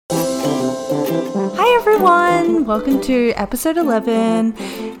everyone, welcome to episode 11.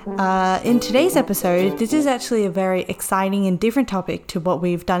 In today's episode, this is actually a very exciting and different topic to what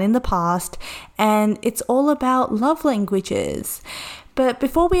we've done in the past, and it's all about love languages. But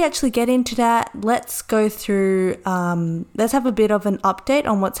before we actually get into that, let's go through, let's have a bit of an update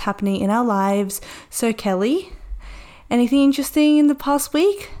on what's happening in our lives. So Kelly, anything interesting in the past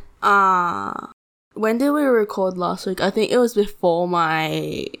week? When did we record last week? I think it was before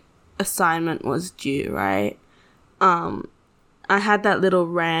my assignment was due, right? I had that little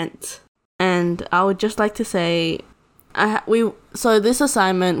rant, and I would just like to say, so this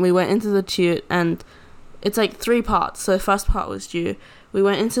assignment, we went into the tute, and it's like 3 parts. So the first part was due. We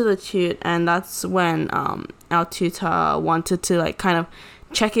went into the tute, and that's when our tutor wanted to like kind of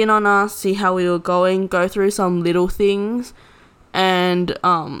check in on us, see how we were going, go through some little things, and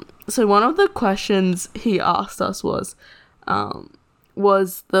so one of the questions he asked us was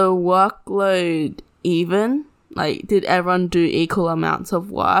the workload even? Like, did everyone do equal amounts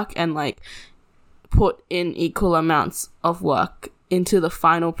of work and, like, put in equal amounts of work into the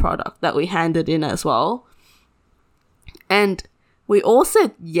final product that we handed in as well? And we all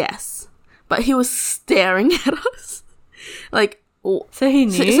said yes, but he was staring at us. Like, so he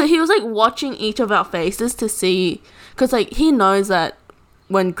knew? So he was, like, watching each of our faces to see, because, like, he knows that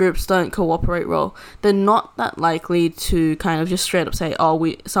when groups don't cooperate well, they're not that likely to kind of just straight up say,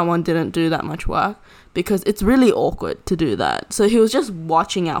 someone didn't do that much work, because it's really awkward to do that. So he was just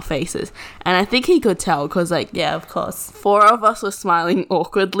watching our faces, and I think he could tell, because like, yeah, of course, 4 of us were smiling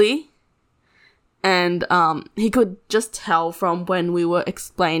awkwardly, and he could just tell from when we were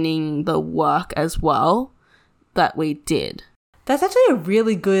explaining the work as well that we did. That's actually a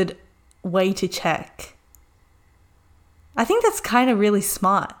really good way to check. I think that's kind of really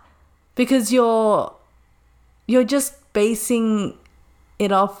smart, because you're just basing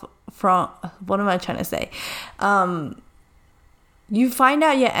it off from, what am I trying to say? You find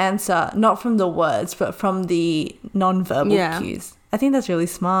out your answer not from the words, but from the non-verbal cues. I think that's really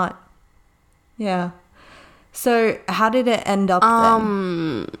smart. Yeah. So how did it end up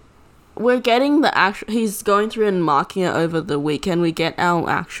then? We're getting the actual, he's going through and marking it over the weekend. We get our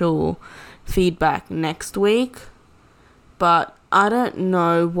actual feedback next week. But I don't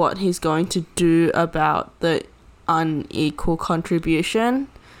know what he's going to do about the unequal contribution.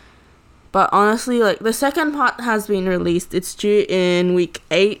 But honestly, like, the second part has been released. It's due in week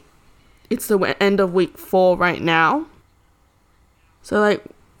 8. It's the end of week 4 right now. So, like,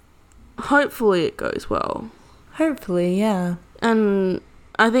 hopefully it goes well. Hopefully, yeah. And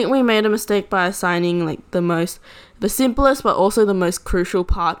I think we made a mistake by assigning, like, the simplest but also the most crucial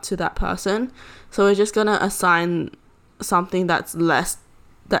part to that person. So we're just going to assign something that's less,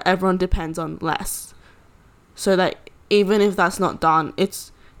 that everyone depends on less, so that even if that's not done, it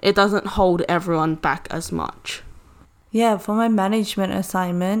doesn't hold everyone back as much. Yeah, for my management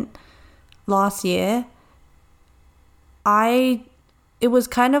assignment last year, it was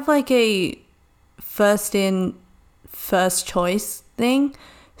kind of like a first in, first choice thing.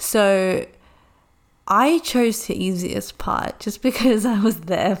 So I chose the easiest part just because I was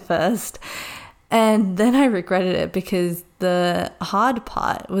there first. And then I regretted it, because the hard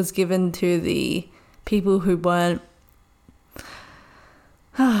part was given to the people who weren't...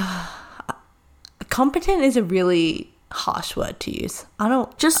 Competent is a really harsh word to use.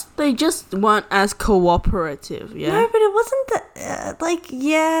 They just weren't as cooperative, yeah? No, but it wasn't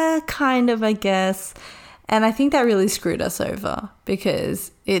kind of, I guess. And I think that really screwed us over,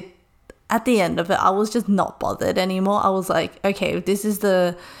 because at the end of it, I was just not bothered anymore. I was like, okay, this is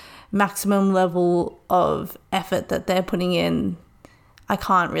the maximum level of effort that they're putting in. I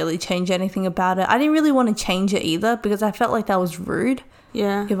can't really change anything about it. I didn't really want to change it either, because I felt like that was rude.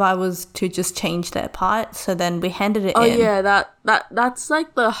 Yeah. If I was to just change that part. So then we handed it in. Oh yeah, that's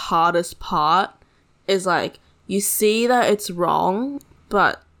like the hardest part, is like, you see that it's wrong,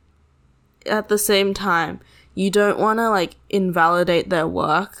 but at the same time, you don't want to like invalidate their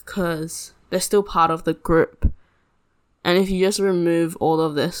work, because they're still part of the group. And if you just remove all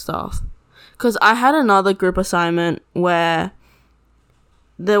of this stuff, because I had another group assignment where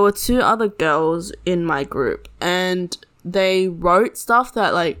there were 2 other girls in my group, and they wrote stuff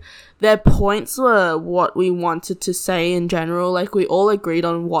that, like, their points were what we wanted to say in general. Like, we all agreed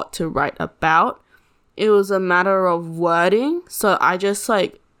on what to write about. It was a matter of wording, so I just,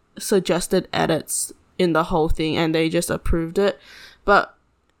 like, suggested edits in the whole thing, and they just approved it. But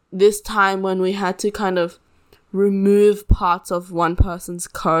this time, when we had to kind of remove parts of one person's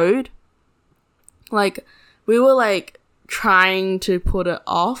code, like, we were like trying to put it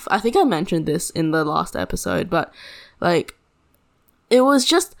off. I think I mentioned this in the last episode, but like, it was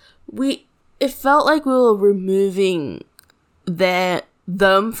just, it felt like we were removing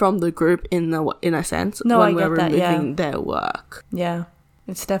them from the group in a sense. No, when I we're get that, removing their work. Yeah,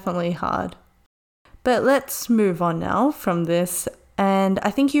 it's definitely hard. But let's move on now from this. And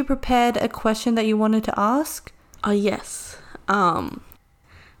I think you prepared a question that you wanted to ask. Oh, yes.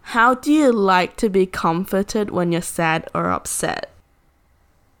 How do you like to be comforted when you're sad or upset?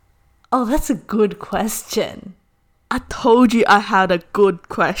 Oh, that's a good question. I told you I had a good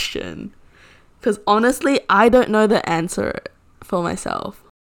question. Because honestly, I don't know the answer for myself.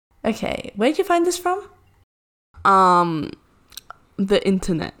 Okay, where'd you find this from? The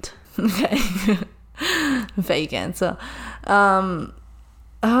internet. Okay. Vague answer. I'm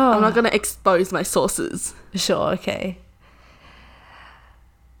not going to expose my sources. Sure, okay.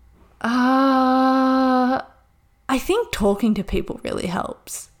 I think talking to people really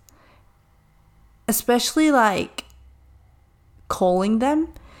helps. Especially like calling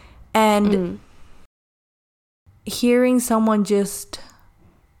them and hearing someone just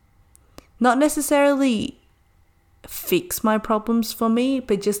not necessarily fix my problems for me,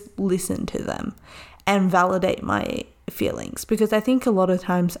 but just listen to them and validate my feelings, because I think a lot of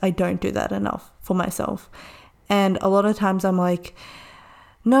times I don't do that enough for myself. And a lot of times I'm like,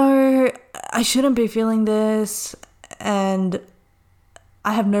 no, I shouldn't be feeling this, and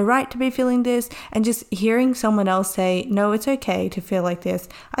I have no right to be feeling this. And just hearing someone else say, no, it's okay to feel like this,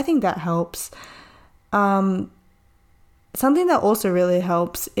 I think that helps. Something that also really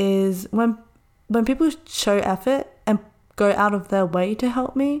helps is when people show effort and go out of their way to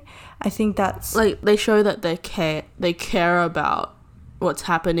help me. I think that's like they show that they care about what's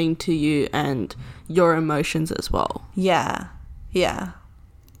happening to you and your emotions as well. Yeah.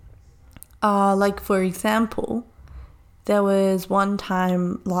 Like for example, there was one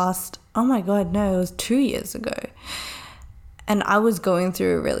time it was 2 years ago, and I was going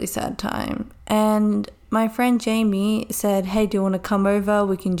through a really sad time, and my friend Jamie said, hey, do you want to come over?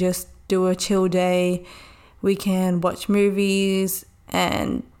 We can just do a chill day. We can watch movies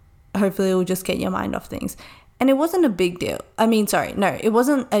and hopefully it will just get your mind off things. And it wasn't a big deal. It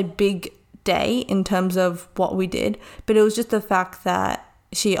wasn't a big day in terms of what we did, but it was just the fact that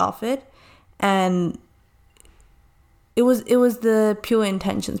she offered, and it was the pure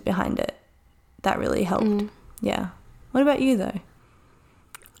intentions behind it that really helped. Yeah. What about you though?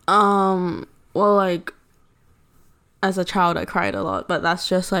 Well, like, as a child I cried a lot, but that's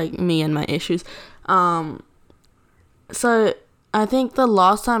just like me and my issues. So I think the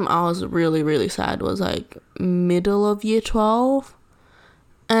last time I was really, really sad was like middle of year 12.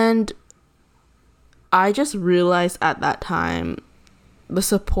 And I just realized at that time the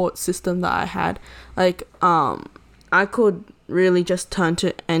support system that I had. Like, I could really just turn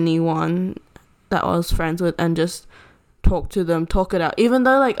to anyone that I was friends with and just talk to them, talk it out. Even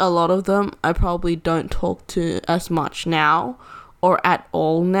though like a lot of them I probably don't talk to as much now or at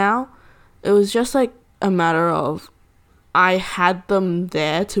all now. It was just like a matter of I had them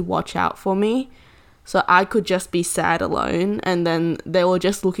there to watch out for me, so I could just be sad alone, and then they were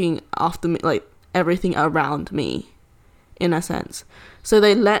just looking after me, like everything around me in a sense. So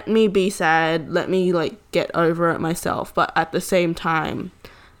they let me be sad, let me like get over it myself, but at the same time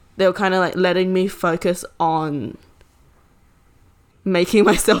they were kind of like letting me focus on making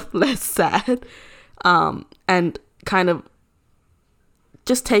myself less sad, and kind of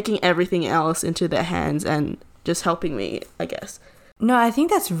just taking everything else into their hands and just helping me, I guess. No, I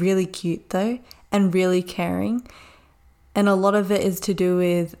think that's really cute though, and really caring. And a lot of it is to do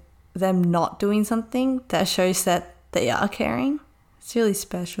with them not doing something that shows that they are caring. It's really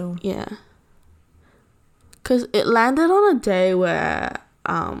special. Yeah. Because it landed on a day where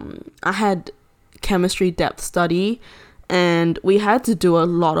I had chemistry depth study, and we had to do a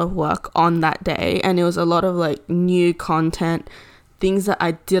lot of work on that day, and it was a lot of like new content, things that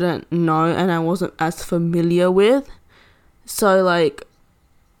I didn't know and I wasn't as familiar with. So like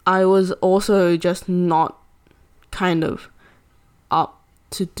I was also just not kind of up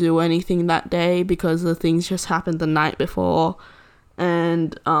to do anything that day because the things just happened the night before,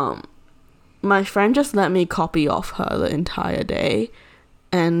 and my friend just let me copy off her the entire day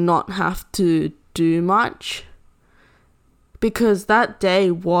and not have to do much, because that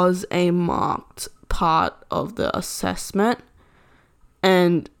day was a marked part of the assessment,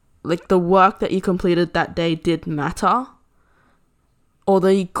 and like the work that you completed that day did matter, although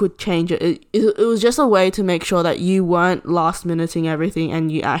you could change it. It was just a way to make sure that you weren't last minuting everything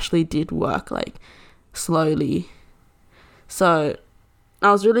and you actually did work like slowly. So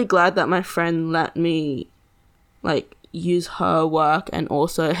I was really glad that my friend let me like use her work and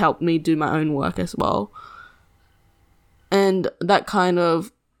also help me do my own work as well. And that kind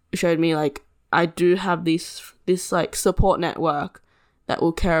of showed me like I do have this like support network that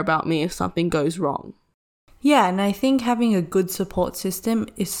will care about me if something goes wrong. Yeah, and I think having a good support system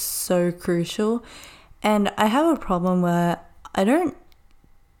is so crucial. And I have a problem where I don't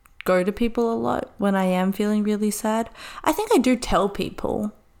go to people a lot when I am feeling really sad. I think I do tell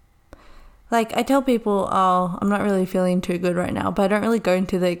people. Like, I tell people, oh, I'm not really feeling too good right now, but I don't really go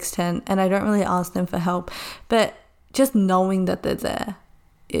into the extent, and I don't really ask them for help. But just knowing that they're there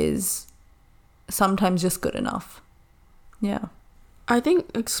is sometimes just good enough. Yeah. I think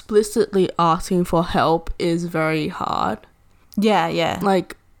explicitly asking for help is very hard. Yeah.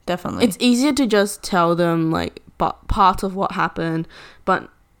 Like, definitely. it's easier to just tell them, like, part of what happened, but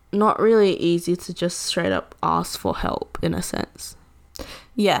not really easy to just straight up ask for help, in a sense.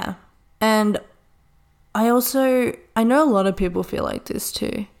 Yeah. And I know a lot of people feel like this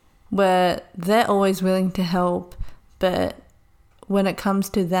too, where they're always willing to help, but when it comes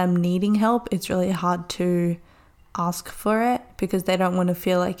to them needing help, it's really hard to ask for it because they don't want to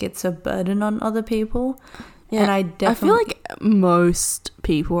feel like it's a burden on other people. Yeah, and I feel like most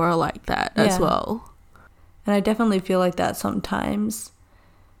people are like that as well. And I definitely feel like that sometimes.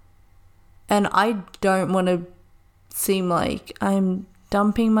 And I don't want to seem like I'm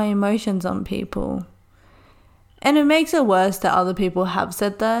dumping my emotions on people. And it makes it worse that other people have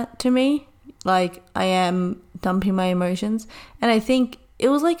said that to me. Like, I am dumping my emotions. And I think it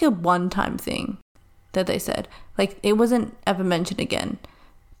was like a one-time thing that they said. Like, it wasn't ever mentioned again.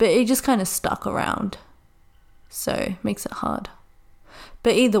 But it just kind of stuck around. So, it makes it hard.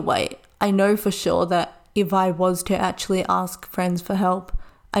 But either way, I know for sure that if I was to actually ask friends for help,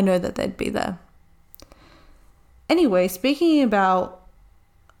 I know that they'd be there. Anyway, speaking about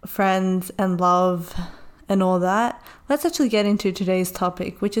friends and love and all that, let's actually get into today's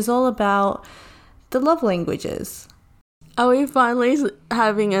topic, which is all about the love languages. Are we finally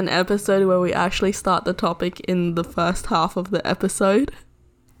having an episode where we actually start the topic in the first half of the episode?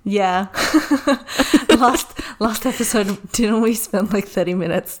 Yeah. last episode, didn't we spend like 30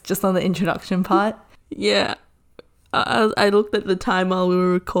 minutes just on the introduction part? Yeah. I looked at the time while we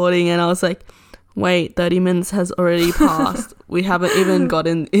were recording and I was like, wait, 30 minutes has already passed. We haven't even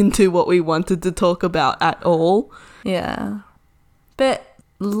gotten into what we wanted to talk about at all. Yeah. But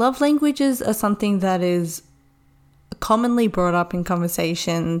love languages are something that is commonly brought up in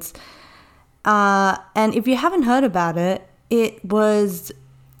conversations. And if you haven't heard about it, it's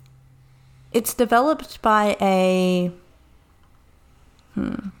developed by a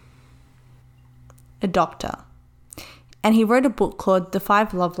doctor. And he wrote a book called The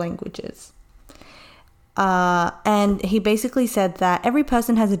 5 Love Languages. And he basically said that every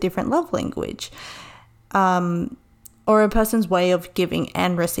person has a different love language, or a person's way of giving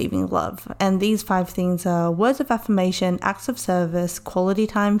and receiving love. And these 5 things are words of affirmation, acts of service, quality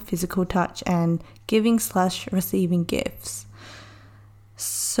time, physical touch, and giving/receiving gifts.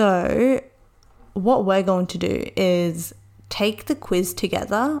 So what we're going to do is take the quiz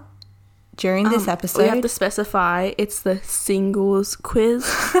together during this episode. We have to specify it's the singles quiz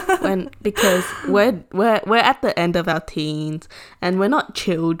because we're at the end of our teens and we're not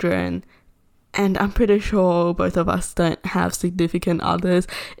children, and I'm pretty sure both of us don't have significant others.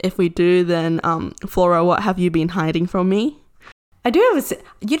 If we do, then Flora, what have you been hiding from me? I do have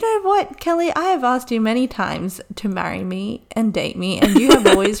you know what, Kelly? I have asked you many times to marry me and date me, and you have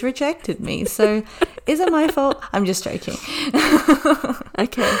always rejected me. So is it my fault? I'm just joking.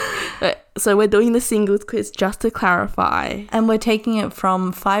 Okay. So we're doing the singles quiz just to clarify. And we're taking it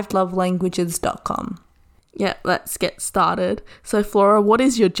from 5lovelanguages.com. Yeah, let's get started. So Flora, what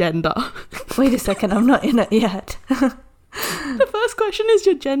is your gender? Wait a second, I'm not in it yet. The first question is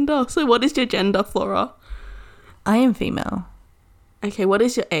your gender. So what is your gender, Flora? I am female. Okay, what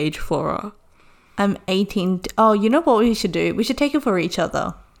is your age, Flora? I'm 18. Oh, you know what we should do? We should take it for each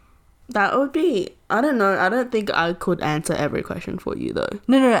other. That would be... I don't know. I don't think I could answer every question for you, though.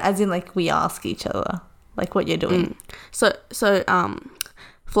 No, as in, like, we ask each other, like, what you're doing. So,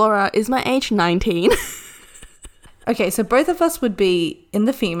 Flora, is my age 19? Okay, so both of us would be in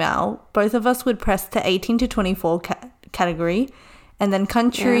the female. Both of us would press the 18 to 24 category. And then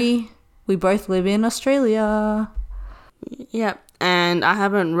country, we both live in Australia. Yep. And I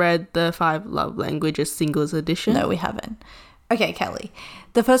haven't read the 5 Love Languages Singles Edition. No, we haven't. Okay, Kelly.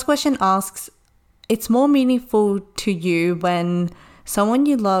 The first question asks, it's more meaningful to you when someone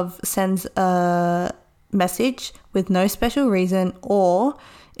you love sends a message with no special reason, or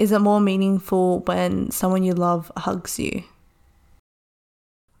is it more meaningful when someone you love hugs you?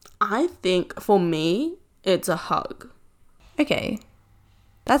 I think for me, it's a hug. Okay,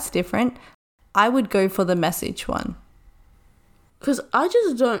 that's different. I would go for the message one. Because I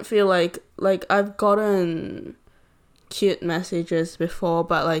just don't feel like I've gotten cute messages before,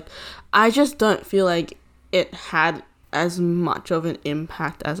 but like I just don't feel like it had as much of an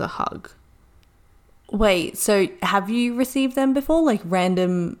impact as a hug. Wait, so have you received them before? Like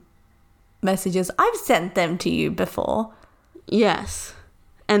random messages? I've sent them to you before. Yes.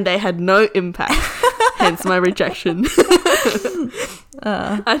 And they had no impact. Hence my rejection.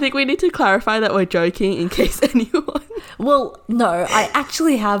 I think we need to clarify that we're joking in case anyone... Well, no, I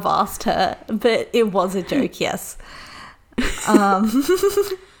actually have asked her, but it was a joke, yes.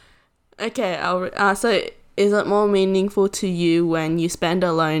 Okay, so is it more meaningful to you when you spend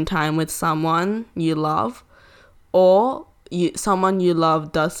alone time with someone you love, or someone you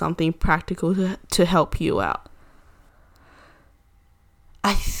love does something practical to help you out?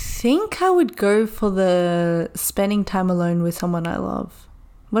 I think I would go for the spending time alone with someone I love.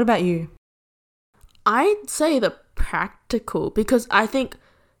 What about you? I'd say the practical, because I think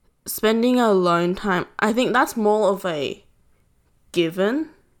spending alone time, I think that's more of a given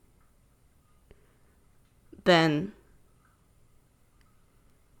than...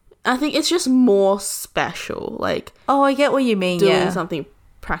 I think it's just more special, like... Oh, I get what you mean, doing something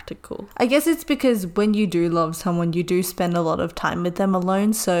practical. I guess it's because when you do love someone, you do spend a lot of time with them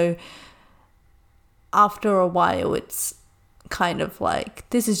alone, so after a while it's kind of like,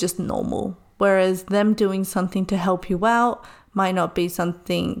 this is just normal. Whereas them doing something to help you out might not be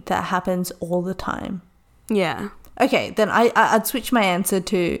something that happens all the time. Yeah. Okay, then I'd switch my answer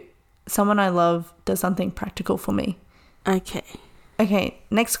to someone I love does something practical for me. Okay,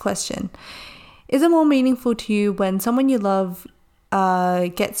 next question. Is it more meaningful to you when someone you love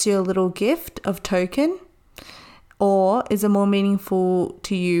gets you a little gift of token? Or is it more meaningful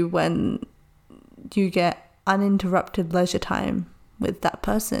to you when you get uninterrupted leisure time with that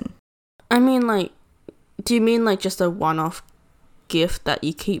person? I mean, like, do you mean like just a one-off gift that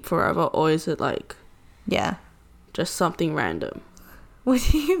you keep forever, or is it like... Yeah. Just something random? What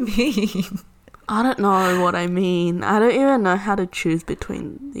do you mean? I don't know what I mean. I don't even know how to choose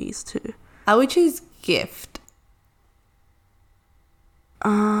between these two. I would choose gift.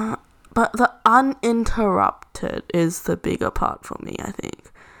 But the uninterrupted is the bigger part for me, I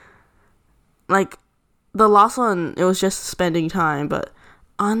think. Like, the last one, it was just spending time, but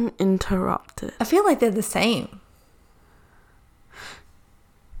uninterrupted. I feel like they're the same.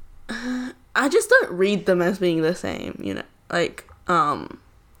 I just don't read them as being the same, you know? Like,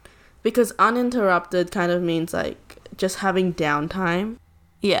 because uninterrupted kind of means, like, just having downtime.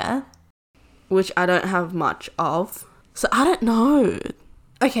 Yeah. Which I don't have much of. So I don't know.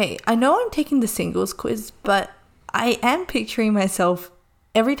 Okay, I know I'm taking the singles quiz, but I am picturing myself...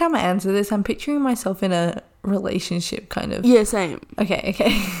 Every time I answer this, I'm picturing myself in a relationship, kind of. Yeah, same. Okay.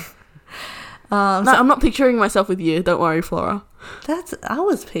 No, I'm not picturing myself with you. Don't worry, Flora. I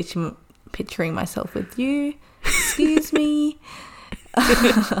was picturing myself with you. Excuse me.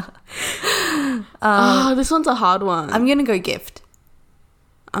 This one's a hard one. I'm gonna go gift.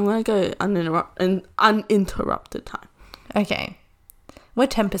 I'm gonna go uninterrupted time. Okay, we're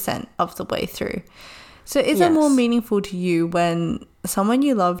 10% of the way through. So is it more meaningful to you when someone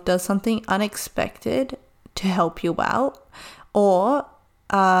you love does something unexpected to help you out, or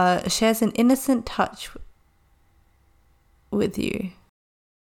shares an innocent touch with you?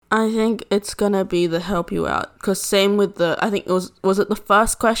 I think it's gonna be the help you out, because same with the... I think it was it the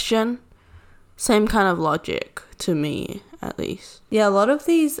first question? Same kind of logic to me, at least. Yeah, a lot of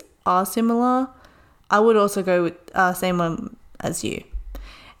these are similar. I would also go with same one as you.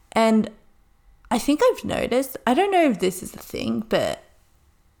 And I think I've noticed, I don't know if this is a thing, but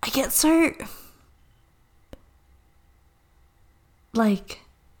I get so... Like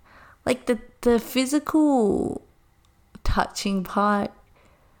the physical touching part,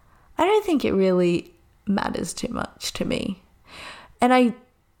 I don't think it really matters too much to me. And I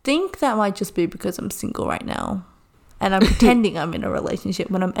think that might just be because I'm single right now. And I'm pretending I'm in a relationship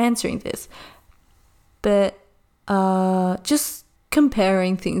when I'm answering this. But just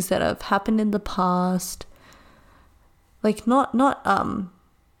comparing things that have happened in the past, like not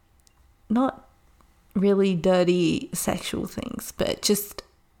really dirty sexual things, but just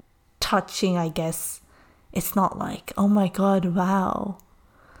touching, I guess. It's not like, oh my god, wow.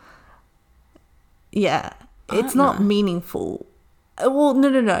 Yeah, it's not meaningful. Well,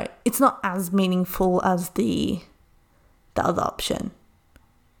 no. It's not as meaningful as the other option.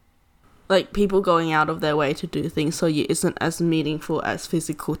 Like people going out of their way to do things so you isn't as meaningful as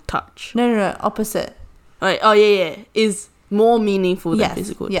physical touch. No, opposite. Right. Oh yeah. Is more meaningful than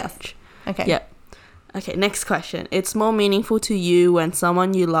physical touch. Okay. Yeah. Okay, next question. It's more meaningful to you when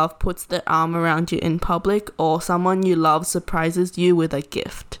someone you love puts their arm around you in public or someone you love surprises you with a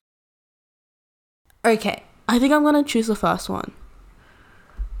gift? Okay. I think I'm going to choose the first one.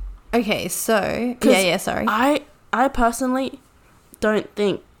 Okay, so... Yeah, sorry. I personally don't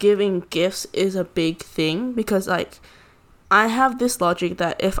think giving gifts is a big thing because, like, I have this logic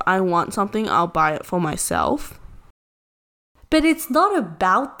that if I want something, I'll buy it for myself. But it's not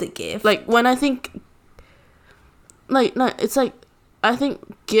about the gift. Like, when I think... Like, no, it's like... I think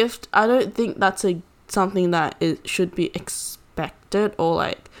gift... I don't think that's something that should be expected or,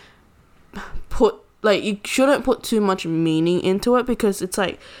 like, put... Like, you shouldn't put too much meaning into it because it's,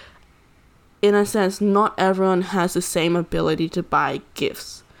 like... In a sense, not everyone has the same ability to buy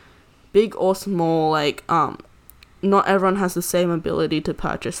gifts. Big or small, like, not everyone has the same ability to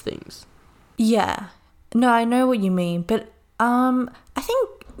purchase things. Yeah. No, I know what you mean. But I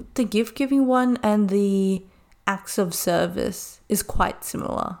think the gift-giving one and the acts of service is quite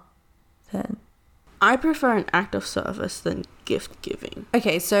similar then. I prefer an act of service than gift-giving.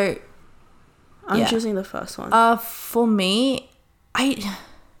 Okay, so... I'm choosing the first one. For me,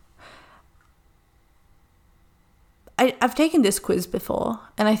 I've taken this quiz before,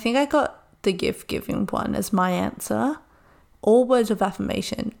 and I think I got the gift-giving one as my answer. Or words of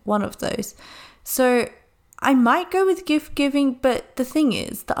affirmation, one of those. So I might go with gift-giving, but the thing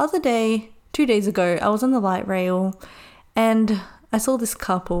is, the other day, 2 days ago, I was on the light rail, and I saw this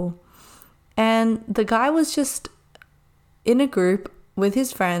couple, and the guy was just in a group with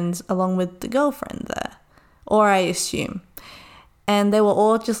his friends, along with the girlfriend there, or I assume. And they were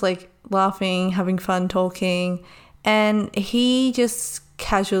all just like laughing, having fun, talking, and he just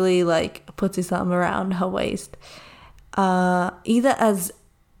casually like puts his arm around her waist, either as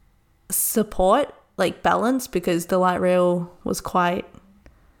support, like balance, because the light rail was quite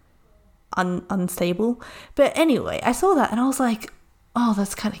unstable. But anyway, I saw that and I was like, oh,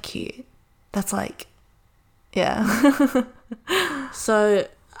 that's kind of cute. That's like, yeah. So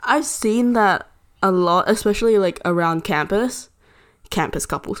I've seen that a lot, especially like around campus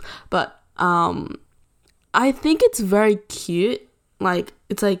couples. But I think it's very cute. Like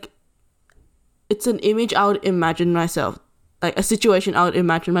it's an image I would imagine myself, like a situation I would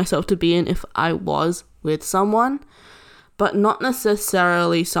imagine myself to be in if I was with someone, but not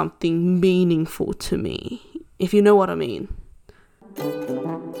necessarily something meaningful to me, if you know what I mean.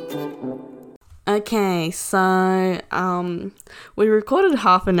 Okay, so we recorded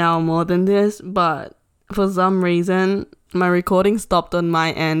half an hour more than this, but for some reason my recording stopped on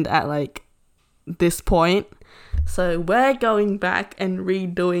my end at like this point. So we're going back and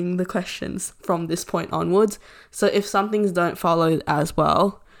redoing the questions from this point onwards. So if some things don't follow as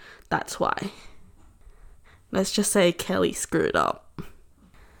well, that's why. Let's just say Kelly screwed up.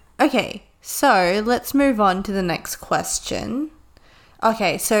 Okay, so let's move on to the next question.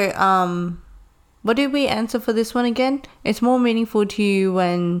 Okay, so what did we answer for this one again? It's more meaningful to you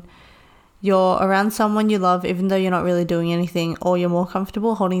when you're around someone you love, even though you're not really doing anything, or you're more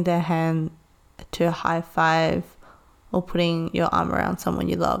comfortable holding their hand to a high five or putting your arm around someone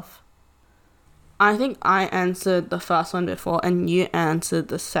you love. I think I answered the first one before and you answered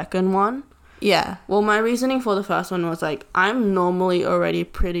the second one. Yeah. Well, my reasoning for the first one was like, I'm normally already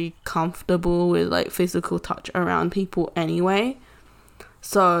pretty comfortable with like physical touch around people anyway.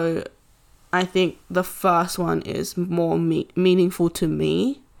 So I think the first one is more meaningful to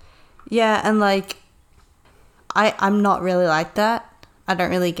me. Yeah, and like, I'm not really like that. I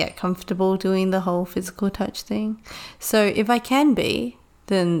don't really get comfortable doing the whole physical touch thing. So if I can be,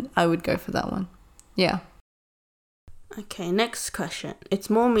 then I would go for that one. Yeah. Okay, next question. It's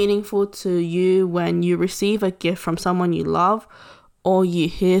more meaningful to you when you receive a gift from someone you love, or you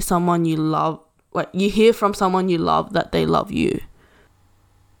hear from someone you love that they love you.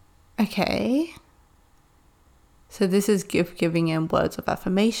 Okay. So this is gift giving and words of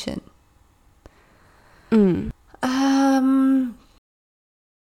affirmation.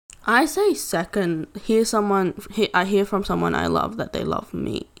 I say second. I hear from someone I love that they love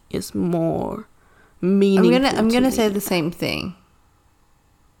me is more meaningful. I'm gonna say me. the same thing.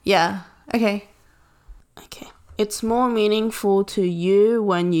 Yeah. Okay. Okay. It's more meaningful to you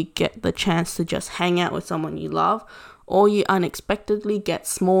when you get the chance to just hang out with someone you love, or you unexpectedly get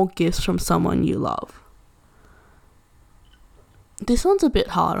small gifts from someone you love. This one's a bit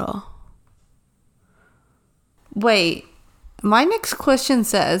harder. Wait. My next question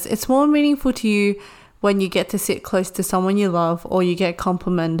says, it's more meaningful to you when you get to sit close to someone you love, or you get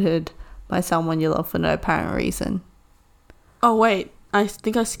complimented by someone you love for no apparent reason. Oh, wait. I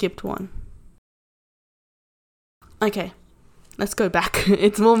think I skipped one. Okay. let's go back.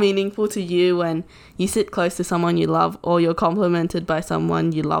 It's more meaningful to you when you sit close to someone you love or you're complimented by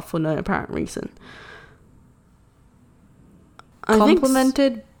someone you love for no apparent reason.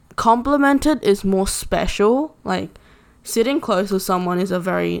 Complimented is more special. Like, sitting close with someone is a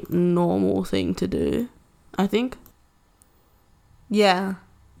very normal thing to do, I think. Yeah.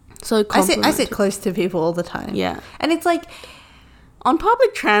 So I sit close to people all the time. Yeah. And it's like, on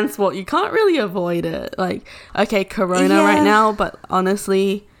public transport, you can't really avoid it. Like, okay, corona right now, but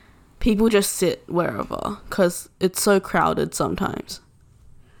honestly, people just sit wherever because it's so crowded sometimes.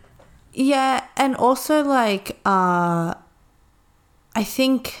 Yeah, and also, like, I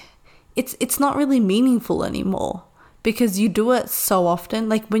think it's not really meaningful anymore because you do it so often.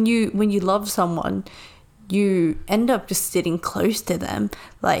 Like, when you love someone, you end up just sitting close to them.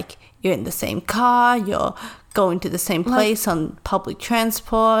 Like, you're in the same car, you're going to the same place on public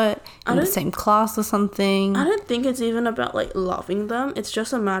transport, in the same class or something. I don't think it's even about, like, loving them. It's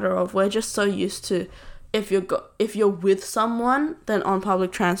just a matter of we're just so used to, if you're with someone, then on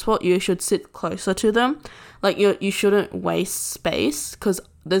public transport you should sit closer to them. Like, you shouldn't waste space because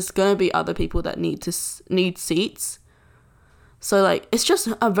there's gonna be other people that need seats. So, like, it's just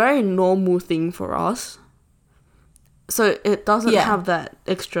a very normal thing for us. So it doesn't have that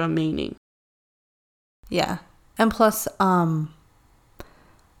extra meaning. Yeah. And plus, I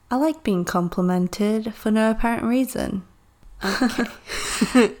like being complimented for no apparent reason.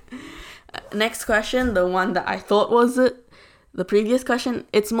 Okay. Next question, the one that I thought was the previous question.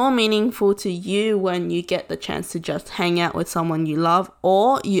 It's more meaningful to you when you get the chance to just hang out with someone you love,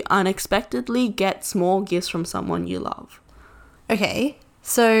 or you unexpectedly get small gifts from someone you love. Okay,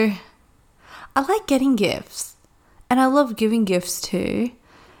 so I like getting gifts. And I love giving gifts too.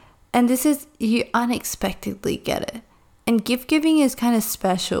 And this is, you unexpectedly get it. And gift giving is kind of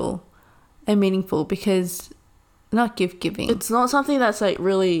special and meaningful because, not gift giving. It's not something that's, like,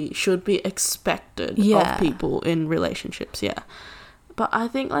 really should be expected of people in relationships, yeah. But I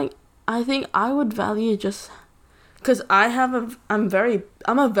think I would value just, because I'm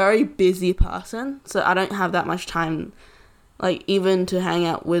a very busy person, so I don't have that much time, like, even to hang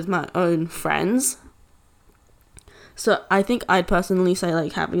out with my own friends. So I think I'd personally say,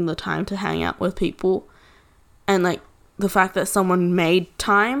 like, having the time to hang out with people and, like, the fact that someone made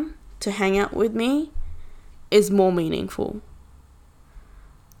time to hang out with me is more meaningful.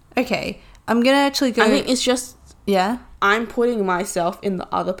 Okay, I'm going to actually go... I think it's just... Yeah? I'm putting myself in the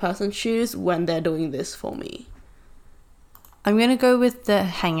other person's shoes when they're doing this for me. I'm going to go with the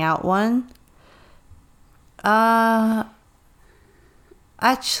hangout one.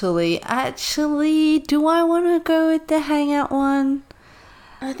 Actually, do I want to go with the hangout one?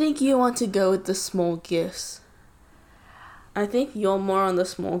 I think you want to go with the small gifts. I think you're more on the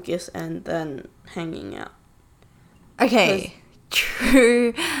small gifts end than hanging out. Okay,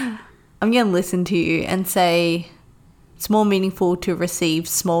 true. I'm going to listen to you and say it's more meaningful to receive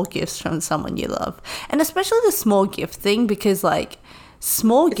small gifts from someone you love. And especially the small gift thing because, like,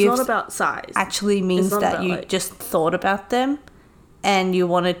 small gifts... It's not about size. Actually means that you just thought about them. And you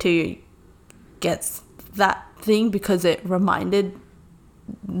wanted to get that thing because it reminded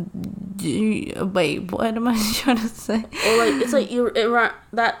you... Wait, what am I trying to say? Or, like, it's like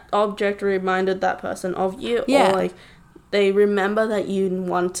that object reminded that person of you. Yeah. Or, like, they remember that you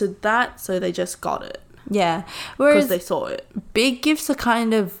wanted that, so they just got it. Yeah. Whereas because they saw it. Big gifts are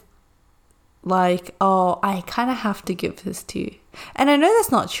kind of like, oh, I kind of have to give this to you. And I know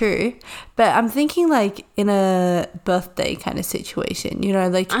that's not true, but I'm thinking, like, in a birthday kind of situation, you know,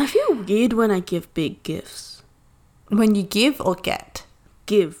 like... I feel weird when I give big gifts. When you give or get?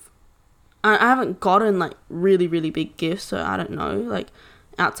 Give. I haven't gotten, like, really, really big gifts, so I don't know, like,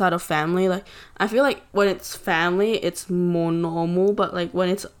 outside of family. Like, I feel like when it's family, it's more normal, but, like, when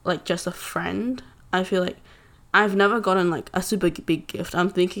it's, like, just a friend, I feel like I've never gotten, like, a super big gift. I'm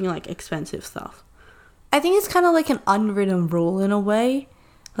thinking, like, expensive stuff. I think it's kind of like an unwritten rule in a way.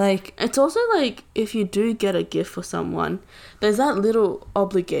 Like, it's also like if you do get a gift for someone, there's that little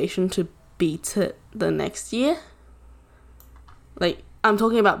obligation to beat it the next year. Like, I'm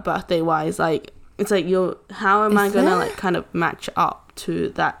talking about birthday wise. Like, it's like how am I gonna like kind of match up to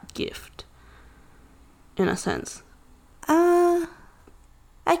that gift in a sense?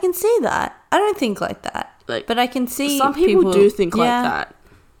 I can see that. I don't think like that. Like, but I can see some people do think like that.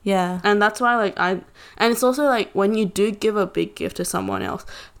 Yeah. And that's why, like, and it's also, like, when you do give a big gift to someone else,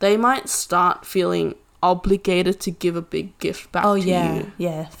 they might start feeling obligated to give a big gift back to you. Oh,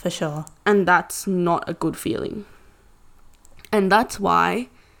 yeah, for sure. And that's not a good feeling. And that's why,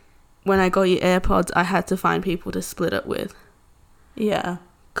 when I got you AirPods, I had to find people to split it with. Yeah.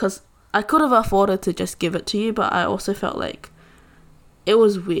 Because I could have afforded to just give it to you, but I also felt like it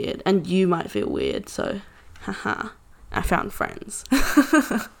was weird, and you might feel weird, so haha, I found friends.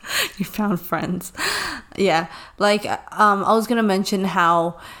 You found friends. Yeah, like I was gonna mention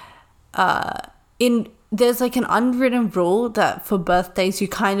how there's like an unwritten rule that for birthdays you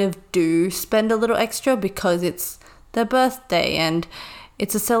kind of do spend a little extra because it's their birthday and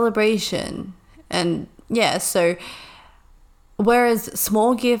it's a celebration. And yeah, so whereas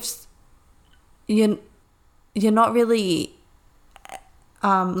small gifts, you're not really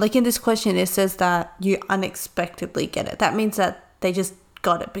like in this question it says that you unexpectedly get it. That means that they just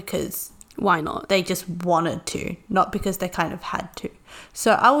got it because why not? They just wanted to, not because they kind of had to.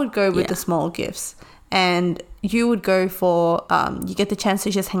 So I would go with the small gifts, and you would go for you get the chance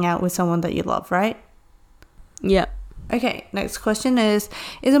to just hang out with someone that you love, right? Yeah. Okay, next question is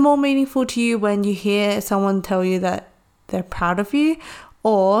it more meaningful to you when you hear someone tell you that they're proud of you,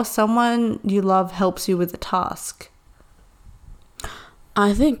 or someone you love helps you with a task?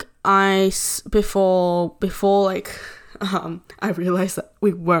 I think before like I realized that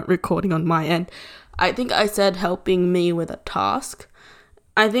we weren't recording on my end. I think I said helping me with a task.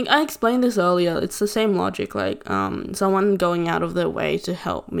 I think I explained this earlier. It's the same logic, like someone going out of their way to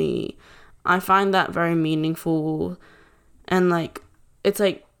help me. I find that very meaningful, and like it's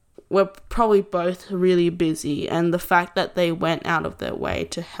like we're probably both really busy, and the fact that they went out of their way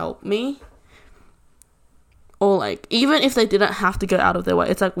to help me, or like even if they didn't have to go out of their way,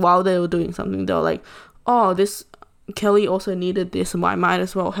 it's like while they were doing something, they were like, oh, this Kelly also needed this, and I might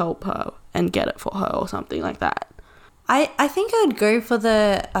as well help her and get it for her or something like that. I think I'd go for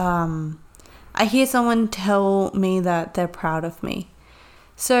the I hear someone tell me that they're proud of me.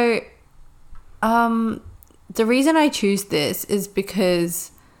 So the reason I choose this is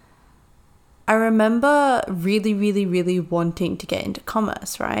because I remember really, really, really wanting to get into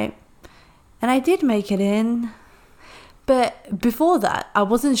commerce, right? And I did make it in. But before that, I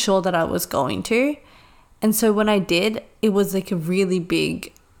wasn't sure that I was going to. And so when I did, it was like a really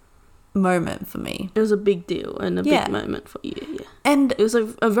big moment for me. It was a big deal and a big moment for you. Yeah. And it was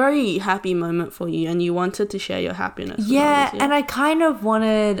a very happy moment for you, and you wanted to share your happiness with others, and I kind of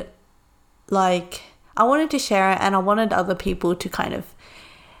wanted, like, I wanted to share it, and I wanted other people to kind of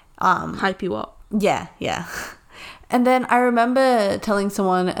hype you up. Yeah. And then I remember telling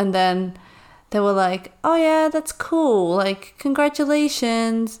someone, and then they were like, oh yeah, that's cool, like,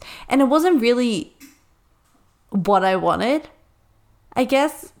 congratulations. And it wasn't really what I wanted, I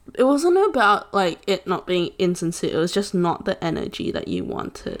guess. It wasn't about like it not being insincere, it was just not the energy that you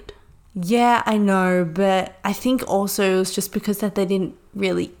wanted. Yeah, I know, but I think also it was just because that they didn't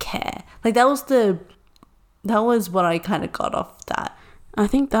really care. Like that was what I kind of got off that. I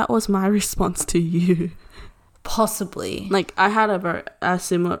think that was my response to you. Possibly. Like I had a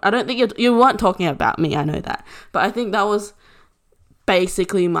similar, I don't think you weren't talking about me, I know that, but I think that was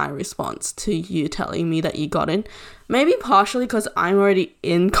basically my response to you telling me that you got in. Maybe partially because I'm already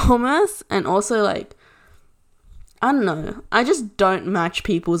in commerce, and also like I don't know, I just don't match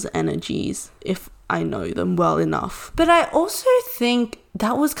people's energies if I know them well enough. But I also think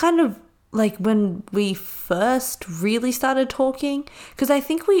that was kind of like when we first really started talking, because I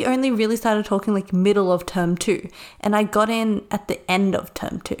think we only really started talking like middle of term 2, and I got in at the end of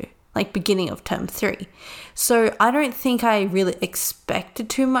term 2, like beginning of term 3. So I don't think I really expected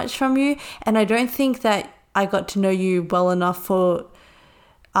too much from you, and I don't think that I got to know you well enough for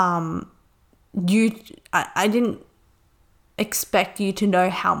I didn't expect you to know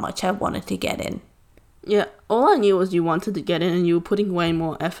how much I wanted to get in. Yeah, all I knew was you wanted to get in, and you were putting way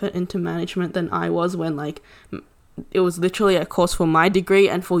more effort into management than I was, when like it was literally a course for my degree,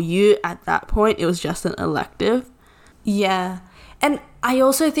 and for you at that point it was just an elective. Yeah. And I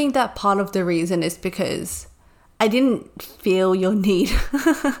also think that part of the reason is because I didn't feel your need.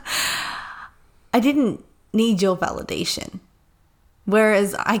 I didn't need your validation.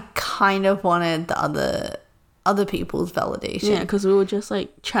 Whereas I kind of wanted the other people's validation. Yeah, because we were just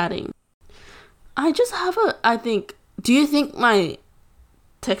like chatting. Do you think my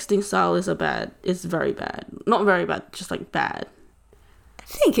texting style is very bad? Not very bad, just like bad. I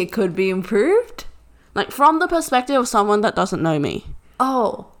think it could be improved. Like from the perspective of someone that doesn't know me.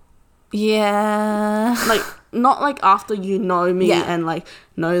 Oh, yeah. Like not like after you know me and like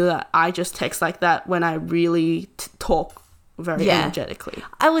know that I just text like that when I really talk very energetically.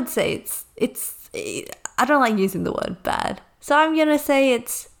 I would say I don't like using the word bad, so I'm gonna say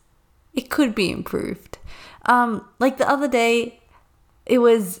it could be improved. Like the other day, it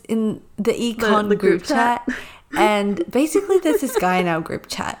was in the econ the group chat, and basically there's this guy in our group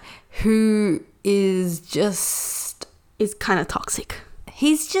chat who is kind of toxic.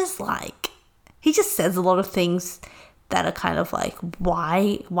 He just says a lot of things that are kind of like,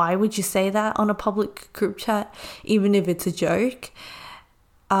 why would you say that on a public group chat, even if it's a joke?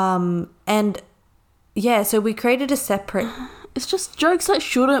 And yeah, so we created a separate... It's just jokes that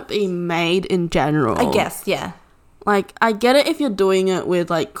shouldn't be made in general. I guess, yeah. Like, I get it if you're doing it with,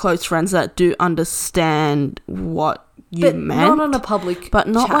 like, close friends that do understand what you meant. Not on a public But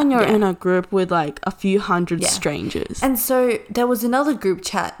not chat, when you're in a group with, like, a few hundred strangers. And so there was another group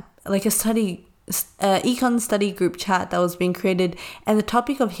chat, like a econ study group chat that was being created, and the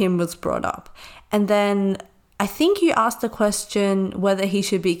topic of him was brought up. And then I think you asked the question whether he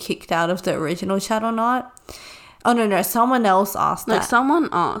should be kicked out of the original chat or not. Oh, no, someone else asked that. Like, someone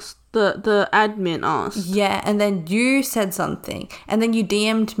asked. The admin asked. Yeah, and then you said something. And then you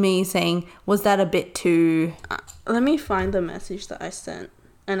DM'd me saying, was that a bit too... Let me find the message that I sent,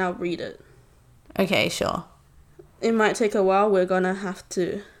 and I'll read it. Okay, sure. It might take a while. We're gonna have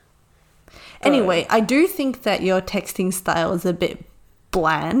to... Anyway, I do think that your texting style is a bit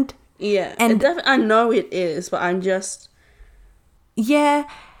bland. Yeah, and I know it is, but I'm just... Yeah,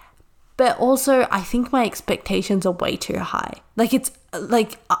 but also I think my expectations are way too high. Like, it's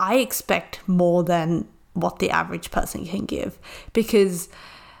like I expect more than what the average person can give, because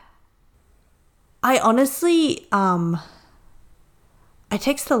I honestly I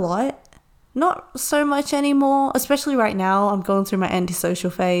text a lot. Not so much anymore, especially right now. I'm going through my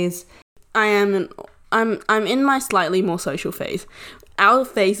antisocial phase. I'm in my slightly more social phase. Our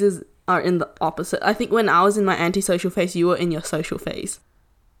phases are in the opposite. I think when I was in my antisocial phase, you were in your social phase.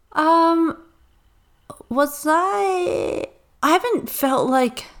 Was I haven't felt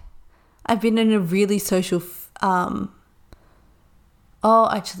like I've been in a really social oh,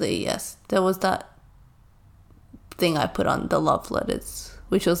 actually, yes. There was that thing I put on the love letters,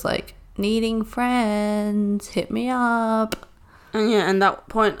 which was like, needing friends, hit me up. And yeah, and that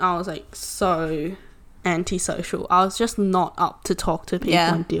point I was like so antisocial. I was just not up to talk to people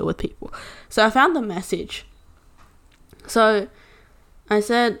and deal with people. So I found the message. So I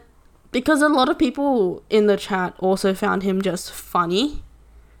said, because a lot of people in the chat also found him just funny.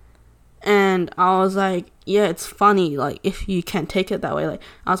 And I was like, yeah, it's funny, like, if you can take it that way. Like,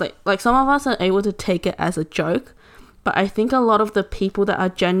 I was like some of us are able to take it as a joke, but I think a lot of the people that are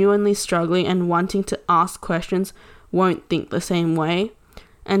genuinely struggling and wanting to ask questions won't think the same way.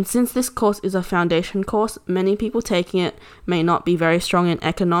 And since this course is a foundation course, many people taking it may not be very strong in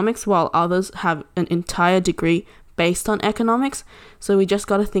economics, while others have an entire degree based on economics. So we just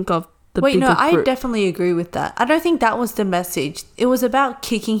got to think of the bigger group. I definitely agree with that. I don't think that was the message. It was about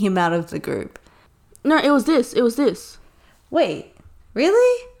kicking him out of the group. No, it was this. Wait,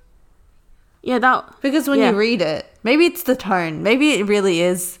 really? Yeah, that... Because when you read it, maybe it's the tone. Maybe it really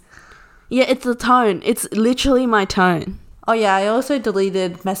is. Yeah, it's the tone. It's literally my tone. Oh yeah, I also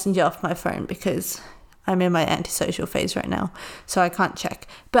deleted Messenger off my phone because I'm in my antisocial phase right now, so I can't check.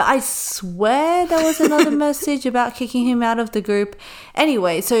 But I swear there was another message about kicking him out of the group.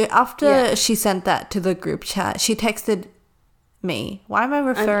 Anyway, so after she sent that to the group chat, she texted me. Why am I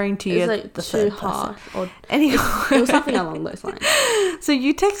referring to you as like the too third harsh person? or Anyway, it was something along those lines. So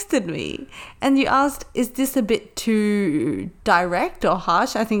you texted me and you asked, is this a bit too direct or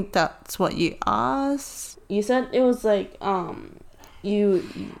harsh? I think that's what you asked. You said it was like you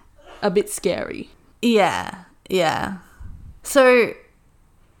a bit scary. Yeah. So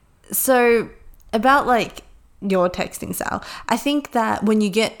about like your texting style, I think that when you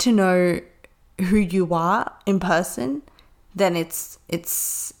get to know who you are in person, then it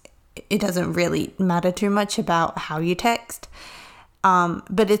doesn't really matter too much about how you text.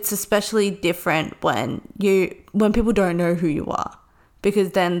 But it's especially different when people don't know who you are,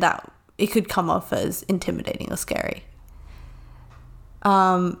 because then that it could come off as intimidating or scary.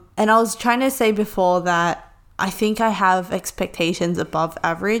 And I was trying to say before that I think I have expectations above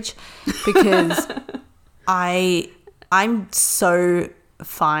average, because I'm so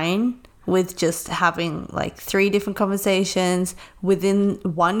fine with just having like 3 different conversations within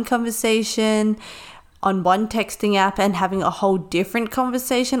one conversation on one texting app and having a whole different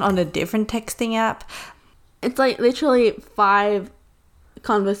conversation on a different texting app. It's like literally 5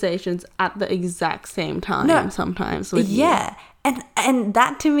 conversations at the exact same time sometimes with you. And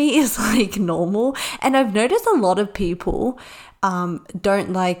that to me is like normal. And I've noticed a lot of people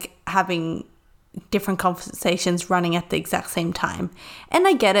don't like having different conversations running at the exact same time. And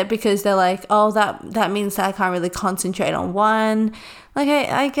I get it, because they're like, oh, that means that I can't really concentrate on one. Like,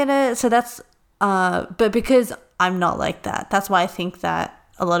 I get it. So that's, but because I'm not like that, that's why I think that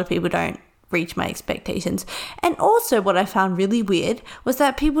a lot of people don't reach my expectations. And also what I found really weird was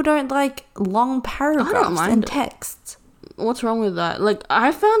that people don't like long paragraphs and texts. What's wrong with that? Like,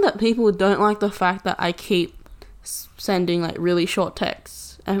 I found that people don't like the fact that I keep sending like really short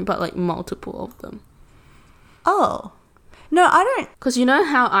texts, but like multiple of them. Oh. No, I don't. Because you know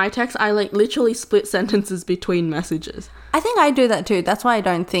how I text, I like literally split sentences between messages. I think I do that too. That's why I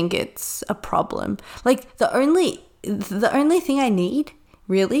don't think it's a problem. Like the only thing I need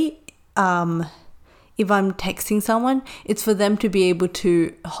really, if I'm texting someone, it's for them to be able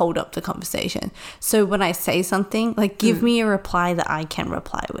to hold up the conversation. So when I say something, like give me a reply that I can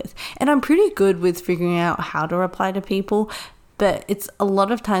reply with. And I'm pretty good with figuring out how to reply to people. But it's a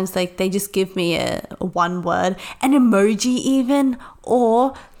lot of times like they just give me a one word, an emoji even,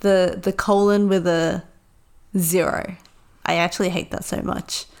 or the colon with a 0. I actually hate that so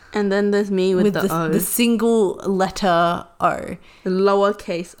much. And then there's me with the O. The single letter O. The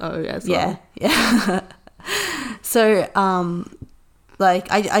lowercase O as well. Yeah. So,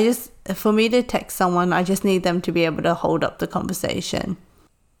 like, I just, for me to text someone, I just need them to be able to hold up the conversation.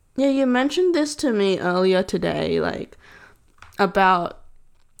 Yeah, you mentioned this to me earlier today, like, about,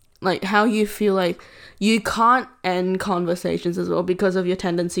 like, how you feel like you can't end conversations as well because of your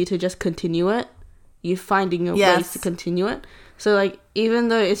tendency to just continue it. You're finding a ways to continue it. So, like, even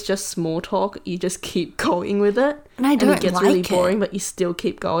though it's just small talk, you just keep going with it. And I don't like it. It gets really boring, but you still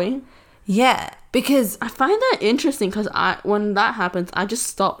keep going. Yeah, because I find that interesting because when that happens, I just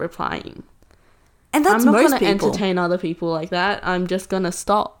stop replying. And that's I'm not most going to people. entertain other people like that. I'm just going to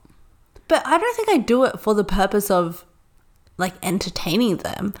stop. But I don't think I do it for the purpose of, like, entertaining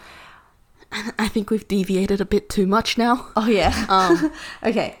them. I think we've deviated a bit too much now. Oh, yeah.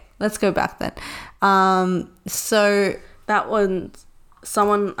 Okay, let's go back then. So that one,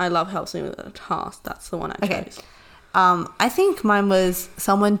 someone I love helps me with a task. That's the one I chose. I think mine was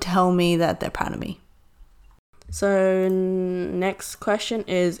someone tell me that they're proud of me. So next question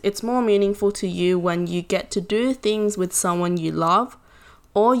is, it's more meaningful to you when you get to do things with someone you love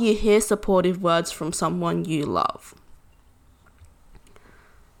or you hear supportive words from someone you love?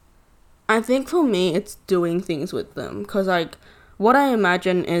 I think for me, it's doing things with them because, like, what I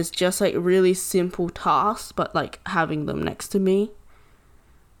imagine is just, like, really simple tasks, but, like, having them next to me.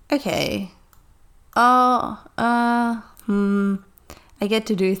 Okay. I get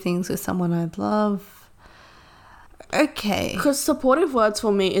to do things with someone I love. Okay. Because supportive words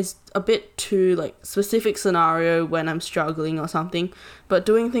for me is a bit too, like, specific scenario when I'm struggling or something, but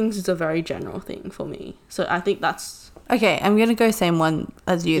doing things is a very general thing for me. So I think that's... Okay, I'm going to go same one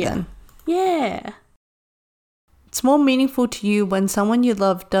as you then. Yeah. It's more meaningful to you when someone you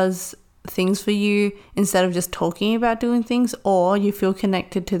love does things for you instead of just talking about doing things, or you feel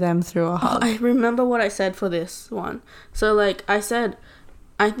connected to them through a hug. Oh, I remember what I said for this one. So, like, I said,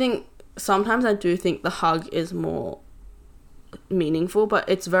 I think sometimes I do think the hug is more meaningful, but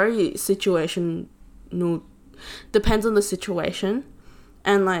it's very situational. Depends on the situation.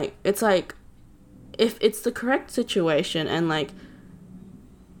 And, like, it's like, if it's the correct situation and, like,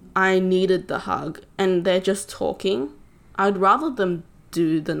 I needed the hug and they're just talking, I'd rather them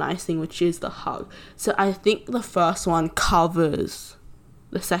do the nice thing, which is the hug. So I think the first one covers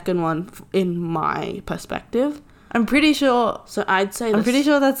the second one in my perspective. I'm pretty sure. So I'd say I'm pretty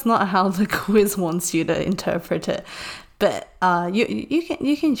sure that's not how the quiz wants you to interpret it, but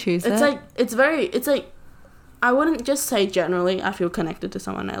you can choose. It's like I wouldn't just say generally I feel connected to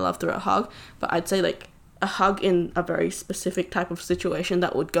someone I love through a hug, but I'd say like a hug in a very specific type of situation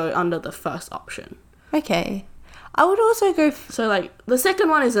that would go under the first option. Okay. I would also go... So, like, the second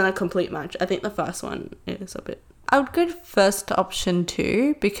one isn't a complete match. I think the first one is a bit... I would go first option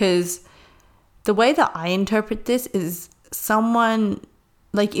too, because the way that I interpret this is someone...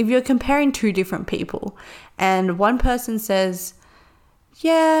 Like, if you're comparing two different people, and one person says,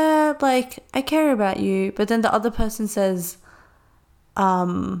 yeah, like, I care about you, but then the other person says,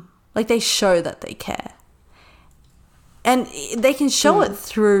 like, they show that they care. And they can show it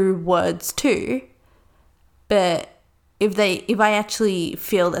through words too, but if I actually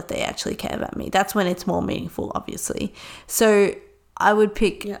feel that they actually care about me, that's when it's more meaningful, obviously. So I would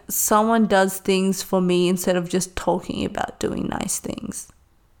pick someone does things for me instead of just talking about doing nice things.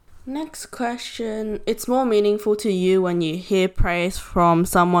 Next question. It's more meaningful to you when you hear praise from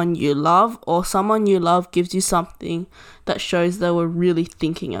someone you love, or someone you love gives you something that shows they were really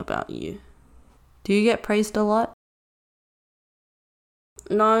thinking about you. Do you get praised a lot?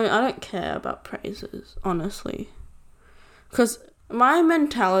 No, I don't care about praises, honestly. Because my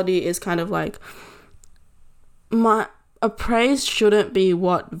mentality is kind of like, a praise shouldn't be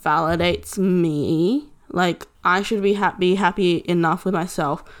what validates me. Like, I should be happy enough with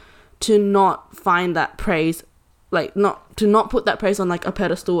myself to not find that praise, like, not put that praise on, like, a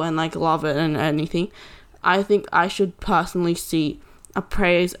pedestal and, like, love it and anything. I think I should personally see a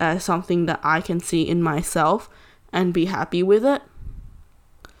praise as something that I can see in myself and be happy with it.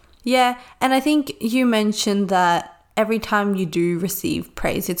 Yeah, and I think you mentioned that every time you do receive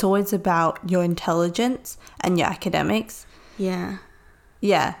praise, it's always about your intelligence and your academics. Yeah.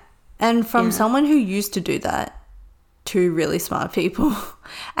 Yeah. And from Yeah. someone who used to do that to really smart people.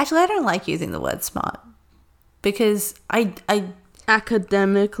 Actually, I don't like using the word smart because I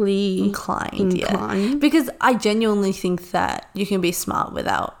Academically inclined. Yeah. Because I genuinely think that you can be smart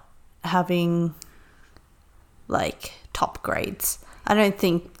without having like top grades. I don't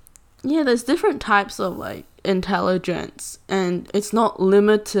think. Yeah, there's different types of like intelligence, and it's not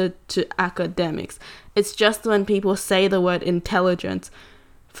limited to academics. It's just when people say the word intelligence,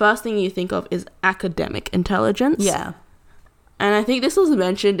 first thing you think of is academic intelligence. Yeah. And I think this was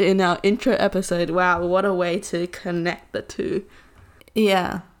mentioned in our intro episode. Wow, what a way to connect the two.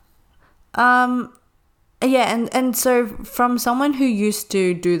 Yeah. Yeah, and so from someone who used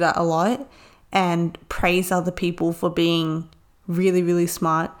to do that a lot and praise other people for being really, really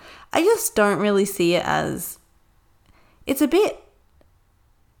smart, I just don't really see it as, it's a bit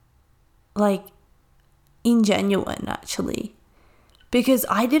like ingenuine actually, because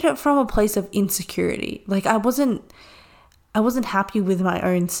I did it from a place of insecurity. Like I wasn't happy with my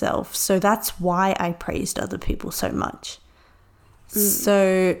own self, so that's why I praised other people so much.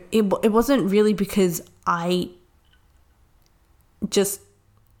 So it wasn't really because I just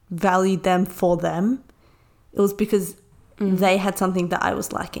valued them for them. It was because they had something that I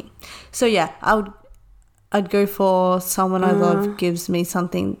was lacking. So yeah, I'd go for someone I love gives me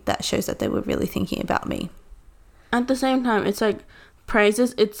something that shows that they were really thinking about me. At the same time, it's like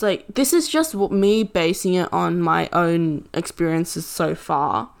praises, it's like, this is just me basing it on my own experiences so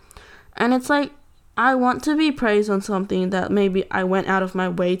far. And it's like, I want to be praised on something that maybe I went out of my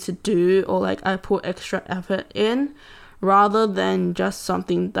way to do, or like I put extra effort in, rather than just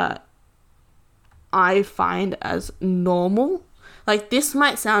something that I find as normal. Like, this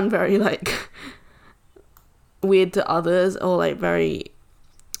might sound very like weird to others, or like very,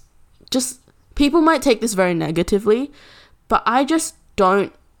 just people might take this very negatively, but I just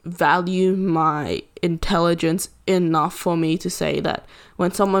don't value my intelligence enough for me to say that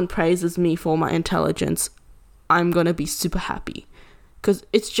when someone praises me for my intelligence, I'm gonna be super happy, because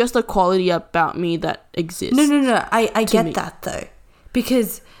it's just a quality about me that exists. No, I get that though,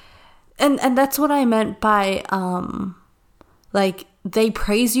 because and that's what I meant by like, they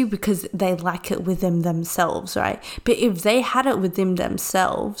praise you because they lack it within themselves, right? But if they had it within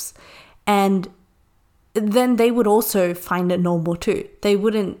themselves, and then they would also find it normal too. They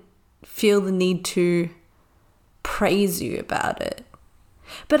wouldn't feel the need to praise you about it.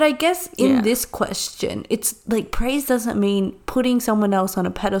 But I guess in this question, it's like, praise doesn't mean putting someone else on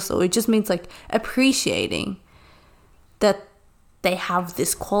a pedestal. It just means like appreciating that they have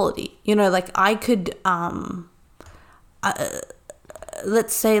this quality. You know, like I could,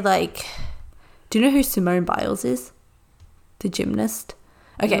 let's say like, do you know who Simone Biles is? The gymnast?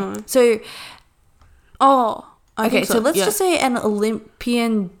 Okay, No. so... Oh, okay, so let's just say an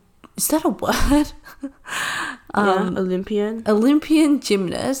Olympian... Is that a word? Olympian. Olympian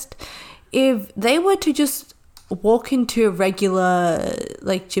gymnast. If they were to just walk into a regular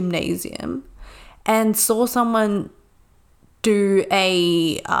like gymnasium and saw someone do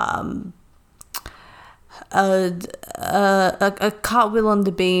a cartwheel on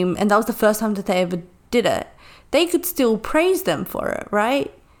the beam, and that was the first time that they ever did it, they could still praise them for it,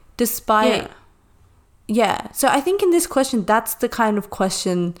 right? Despite... Yeah, so I think in this question, that's the kind of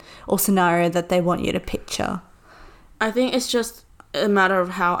question or scenario that they want you to picture. I think it's just a matter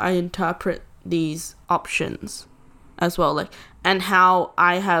of how I interpret these options as well, like, and how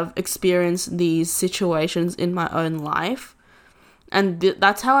I have experienced these situations in my own life. And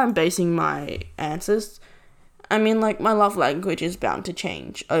that's how I'm basing my answers. I mean, like, my love language is bound to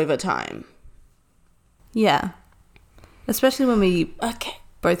change over time. Yeah. Especially when we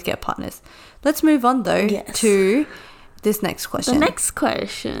both get partners. Let's move on, though, to this next question. The next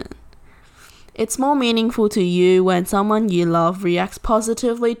question. It's more meaningful to you when someone you love reacts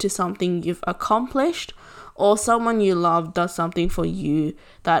positively to something you've accomplished, or someone you love does something for you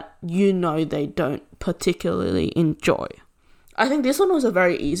that you know they don't particularly enjoy. I think this one was a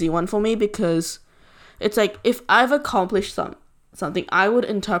very easy one for me, because it's like, if I've accomplished something, I would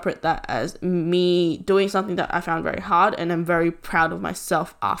interpret that as me doing something that I found very hard, and I'm very proud of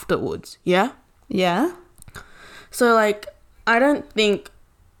myself afterwards. Yeah? Yeah. So, like, I don't think,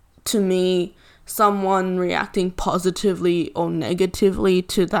 to me, someone reacting positively or negatively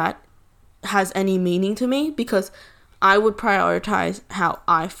to that has any meaning to me, because I would prioritize how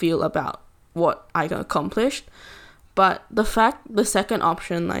I feel about what I accomplished. But the second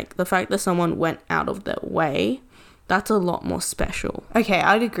option, like the fact that someone went out of their way, that's a lot more special. Okay,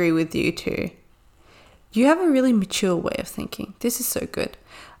 I'd agree with you too. You have a really mature way of thinking. This is so good.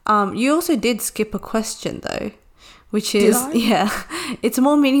 You also did skip a question though, which is, it's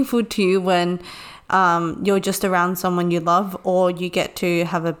more meaningful to you when you're just around someone you love, or you get to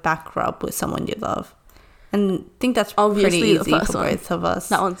have a back rub with someone you love. And I think that's Obviously pretty the easy first for one. both of us.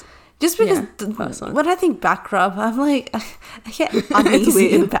 That one's just because the first one. when I think back rub, I'm like, I get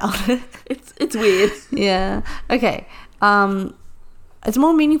uneasy weird. about it. It's weird. Yeah. Okay. It's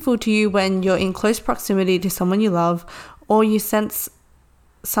more meaningful to you when you're in close proximity to someone you love, or you sense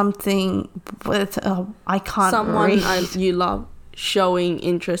something with I can't Someone read. you love showing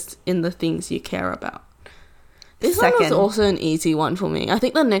interest in the things you care about. This one was Second. also an easy one for me. I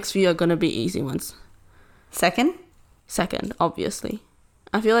think the next few are going to be easy ones. Second? Second, obviously.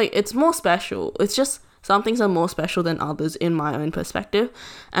 I feel like it's more special. It's just some things are more special than others in my own perspective,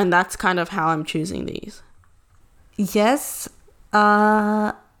 and that's kind of how I'm choosing these. Yes.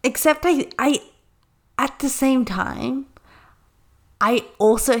 Except I at the same time, I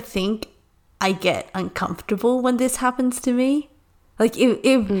also think I get uncomfortable when this happens to me. Like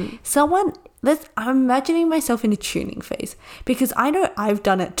if someone, I'm imagining myself in a tuning phase, because I know I've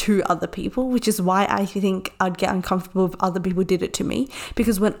done it to other people, which is why I think I'd get uncomfortable if other people did it to me.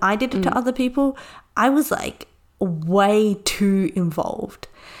 Because when I did it to other people, I was like way too involved.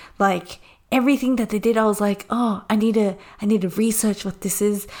 Like everything that they did, I was like, oh, I need to research what this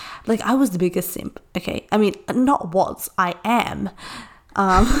is. Like I was the biggest simp. Okay, I mean, not was, I am.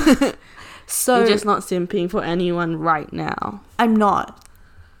 So You're just not simping for anyone right now. I'm not.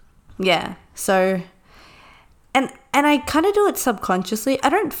 Yeah. So, and I kind of do it subconsciously. I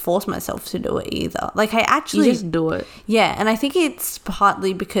don't force myself to do it either. Like I actually You just do it. Yeah, and I think it's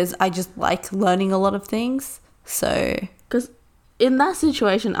partly because I just like learning a lot of things. So, Because in that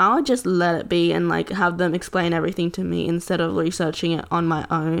situation, I would just let it be and like have them explain everything to me instead of researching it on my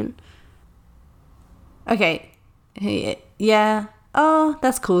own. okay. Yeah. Oh,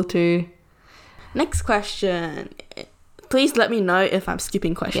 that's cool too. Next question. Please let me know if I'm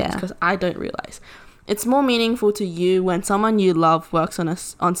skipping questions Yeah. because I don't realize. It's more meaningful to you when someone you love works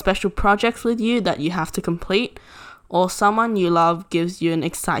on special projects with you that you have to complete, or someone you love gives you an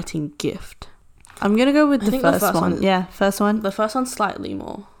exciting gift. I'm going to go with I the think the first first one. one- Yeah, first one. The first one's slightly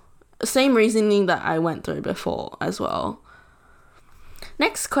more. Same reasoning that I went through before as well.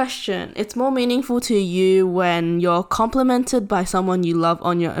 Next question. It's more meaningful to you when you're complimented by someone you love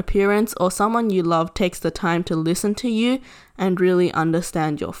on your appearance, or someone you love takes the time to listen to you and really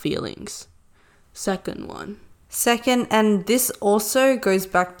understand your feelings. Second one. Second, and this also goes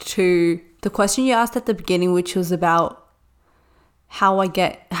back to the question you asked at the beginning, which was about how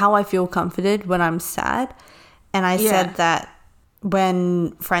I feel comforted when I'm sad. And I said that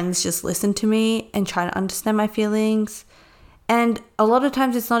when friends just listen to me and try to understand my feelings. And a lot of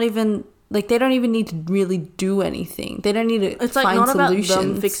times it's not even, like, they don't even need to really do anything. They don't need to It's like find not solutions. about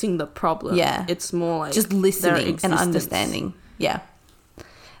them fixing the problem. Yeah. It's more like Just their listening and existence. understanding. Yeah.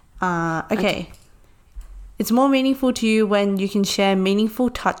 Okay. It's more meaningful to you when you can share meaningful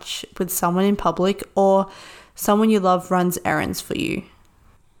touch with someone in public, or someone you love runs errands for you.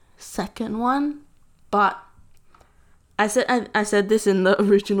 Second one, but I said this in the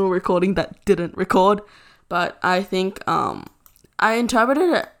original recording that didn't record, but I think I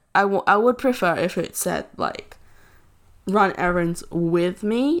interpreted it. I would prefer if it said like run errands with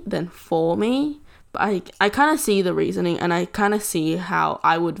me than for me. But I kind of see the reasoning, and I kind of see how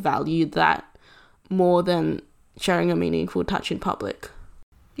I would value that more than sharing a meaningful touch in public.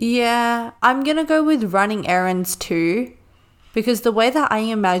 Yeah, I'm going to go with running errands too, because the way that I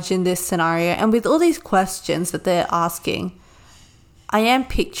imagine this scenario, and with all these questions that they're asking, I am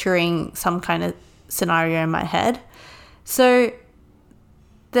picturing some kind of scenario in my head. So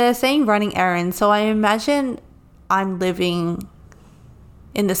they're saying running errands, so I imagine I'm living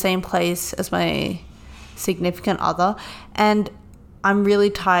in the same place as my significant other, and I'm really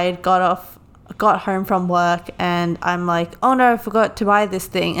tired, got home from work, and I'm like, oh no, I forgot to buy this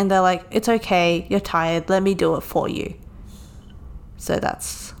thing. And they're like, it's okay, you're tired, let me do it for you. So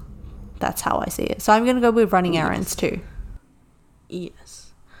that's how I see it. So I'm going to go with running errands too.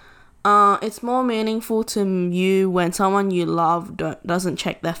 Yes. It's more meaningful to you when someone you love doesn't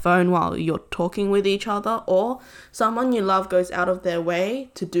check their phone while you're talking with each other, or someone you love goes out of their way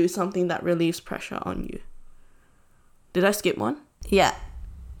to do something that relieves pressure on you. Did I skip one? Yeah.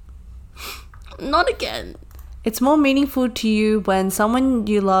 Not again. It's more meaningful to you when someone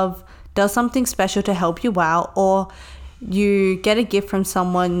you love does something special to help you out, or you get a gift from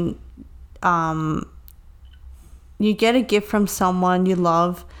someone you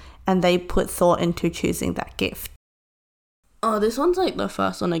love, and they put thought into choosing that gift. Oh, this one's like the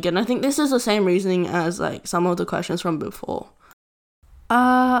first one again. I think this is the same reasoning as like some of the questions from before.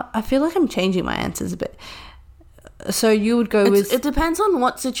 I feel like I'm changing my answers a bit. So you would go with... It depends on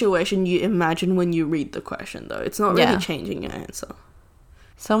what situation you imagine when you read the question, though. It's not really changing your answer.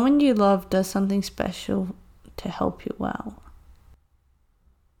 Someone you love does something special to help you out.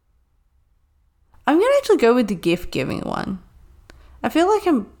 I'm going to actually go with the gift-giving one. I feel like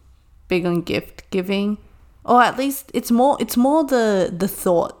I'm big on gift-giving. Or at least it's more the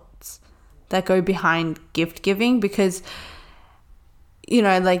thoughts that go behind gift-giving because, you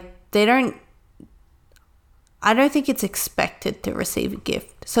know, like I don't think it's expected to receive a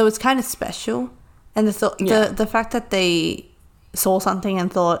gift. So it's kind of special. And the fact that they saw something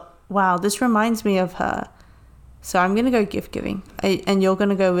and thought, wow, this reminds me of her. So I'm going to go gift giving. And you're going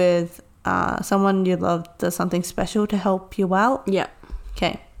to go with someone you love does something special to help you out? Yeah.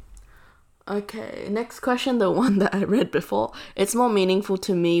 Okay, next question, the one that I read before. It's more meaningful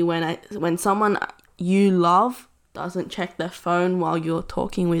to me when someone you love doesn't check their phone while you're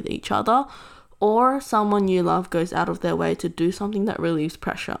talking with each other, or someone you love goes out of their way to do something that relieves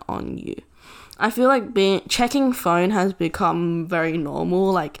pressure on you. I feel like checking phone has become very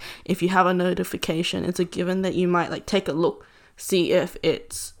normal. Like, if you have a notification, it's a given that you might like take a look, see if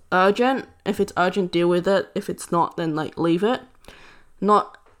it's urgent. If it's urgent, deal with it. If it's not, then like leave it. I'm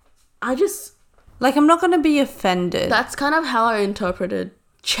not going to be offended. That's kind of how I interpreted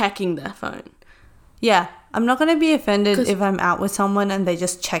checking their phone. Yeah, I'm not going to be offended if I'm out with someone and they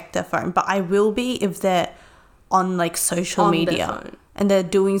just check their phone. But I will be if they're on like social media and they're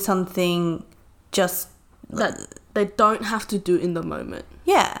doing something just that they don't have to do in the moment.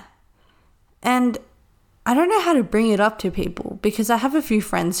 Yeah. And I don't know how to bring it up to people because I have a few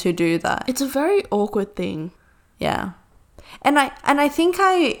friends who do that. It's a very awkward thing. Yeah. And I think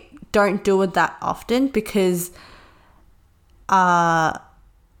I don't do it that often because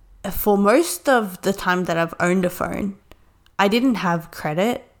for most of the time that I've owned a phone, I didn't have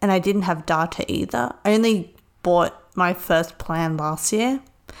credit and I didn't have data either. I only bought my first plan last year.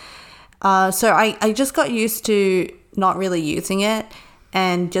 So I just got used to not really using it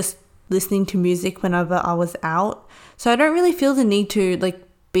and just listening to music whenever I was out. So I don't really feel the need to like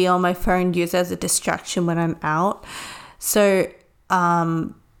be on my phone, use it as a distraction when I'm out. So,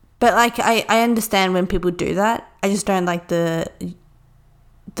 but like I understand when people do that. I just don't like the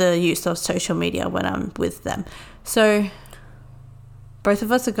use of social media when I'm with them. So both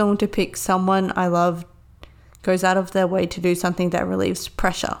of us are going to pick someone I love goes out of their way to do something that relieves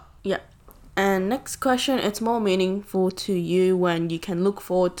pressure. Yeah. And next question, it's more meaningful to you when you can look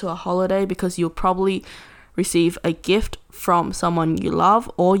forward to a holiday because you'll probably receive a gift from someone you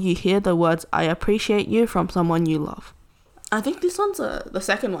love, or you hear the words "I appreciate you" from someone you love. I think this one's the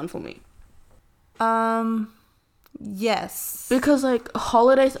second one for me. Yes. Because like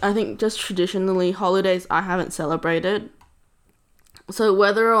holidays, I think just traditionally holidays I haven't celebrated. So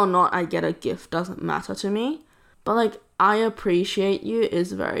whether or not I get a gift doesn't matter to me. But like I appreciate you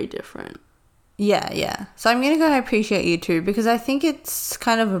is very different. Yeah. So I'm going to go I appreciate you too because I think it's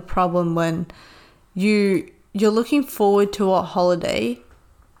kind of a problem when you're looking forward to a holiday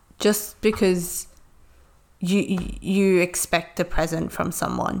just because you expect a present from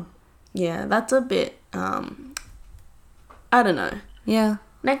someone. Yeah, that's a bit I don't know. Yeah.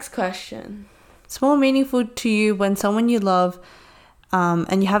 Next question. It's more meaningful to you when someone you love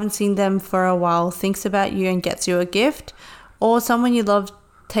and you haven't seen them for a while thinks about you and gets you a gift, or someone you love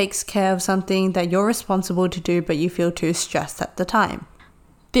takes care of something that you're responsible to do but you feel too stressed at the time.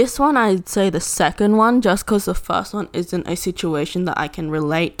 This one, I'd say the second one, just because the first one isn't a situation that I can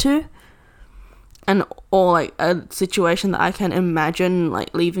relate to, and or like a situation that I can imagine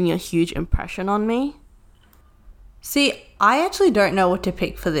like leaving a huge impression on me. See, I actually don't know what to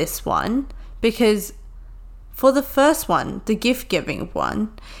pick for this one because for the first one, the gift giving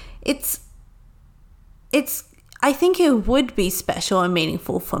one, it's I think it would be special and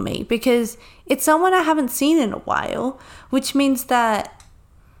meaningful for me because it's someone I haven't seen in a while, which means that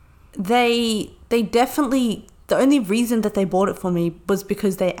they definitely, the only reason that they bought it for me was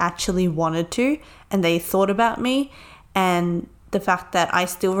because they actually wanted to and they thought about me, and the fact that I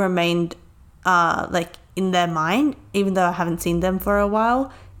still remained like in their mind even though I haven't seen them for a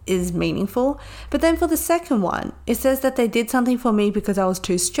while is meaningful. But then for the second one, it says that they did something for me because I was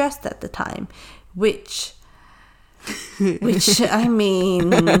too stressed at the time, which I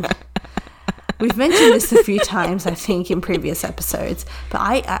mean, we've mentioned this a few times, I think, in previous episodes. But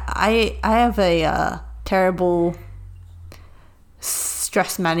I have a terrible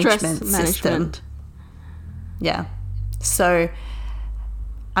stress management system. Yeah. So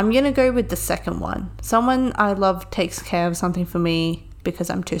I'm going to go with the second one. Someone I love takes care of something for me because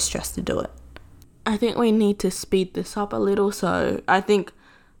I'm too stressed to do it. I think we need to speed this up a little. So I think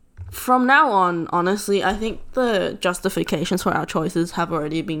from now on, honestly, I think the justifications for our choices have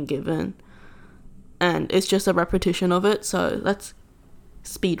already been given. And it's just a repetition of it. So let's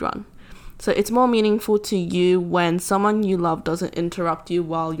speed run. So it's more meaningful to you when someone you love doesn't interrupt you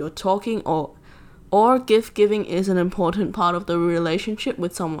while you're talking, or gift giving is an important part of the relationship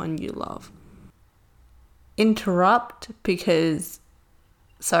with someone you love. Interrupt because,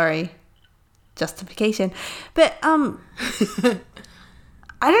 sorry, justification. But I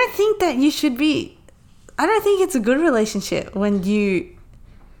don't think that you should be. I don't think it's a good relationship when you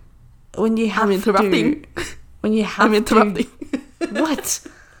have I'm interrupting. When you have I'm interrupting. What?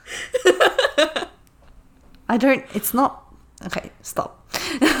 I don't. It's not. Okay, stop.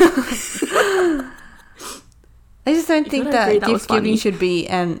 I just don't think that gift giving should be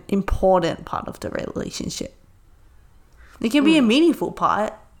an important part of the relationship. It can be a meaningful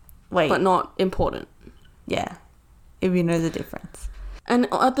part. Wait. But not important. Yeah. If you know the difference. And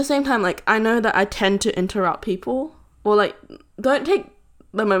at the same time, like, I know that I tend to interrupt people. Or, like, don't take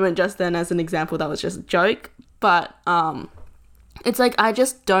the moment just then as an example. That was just a joke. But, it's like I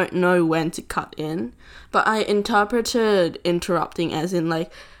just don't know when to cut in. But I interpreted interrupting as in,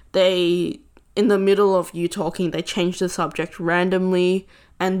 like, in the middle of you talking, they change the subject randomly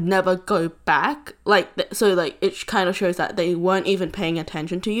and never go back. Like, so, like, it kind of shows that they weren't even paying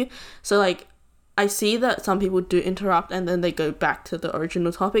attention to you. So, like, I see that some people do interrupt and then they go back to the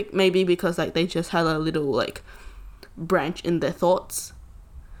original topic. Maybe because, like, they just had a little, like, branch in their thoughts.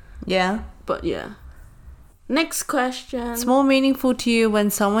 Yeah. But, yeah. Next question. It's more meaningful to you when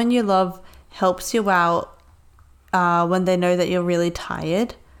someone you love helps you out when they know that you're really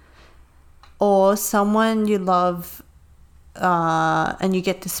tired, or someone you love and you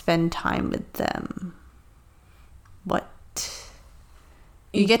get to spend time with them. What?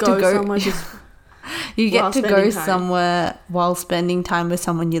 You get to go somewhere you get to go somewhere while spending time with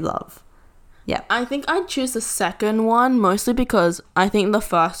someone you love. Yeah. I think I'd choose the second one, mostly because I think the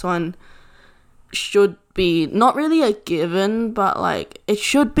first one should be not really a given, but, like, it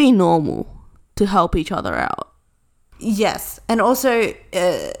should be normal to help each other out. Yes. And also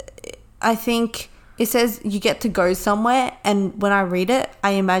I think it says you get to go somewhere, and when I read it,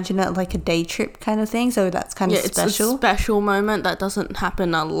 I imagine it like a day trip kind of thing, so that's kind of special. It's a special moment that doesn't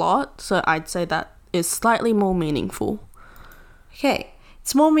happen a lot, so I'd say that is slightly more meaningful. Okay.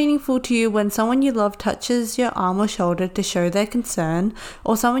 It's more meaningful to you when someone you love touches your arm or shoulder to show their concern,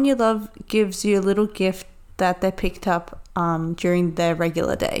 or someone you love gives you a little gift that they picked up during their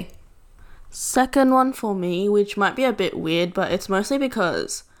regular day. Second one for me, which might be a bit weird, but it's mostly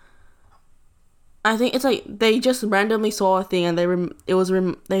because I think it's like they just randomly saw a thing and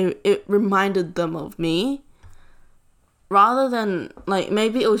it reminded them of me, rather than, like,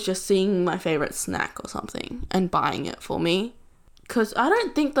 maybe it was just seeing my favorite snack or something and buying it for me. Because I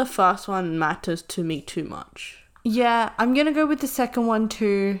don't think the first one matters to me too much. Yeah, I'm going to go with the second one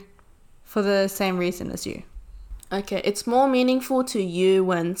too, for the same reason as you. Okay, it's more meaningful to you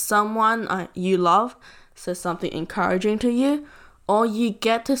when someone you love says something encouraging to you, or you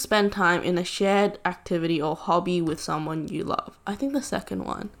get to spend time in a shared activity or hobby with someone you love. I think the second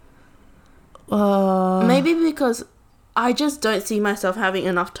one. Maybe because I just don't see myself having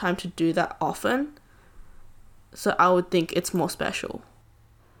enough time to do that often. So I would think it's more special.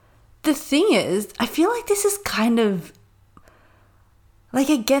 The thing is, I feel like this is kind of... Like,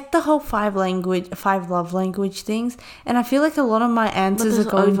 I get the whole five love language things, and I feel like a lot of my answers are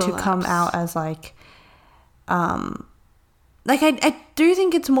going to come out as, like... Like, I do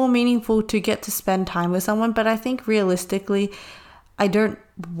think it's more meaningful to get to spend time with someone, but I think realistically, I don't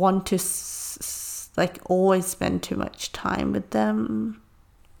want to, like, always spend too much time with them.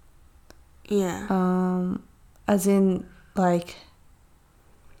 Yeah. As in, like,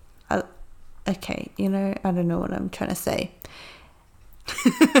 okay, you know, I don't know what I'm trying to say.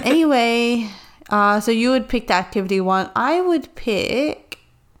 Anyway, so you would pick the activity one. I would pick,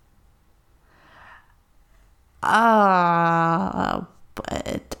 but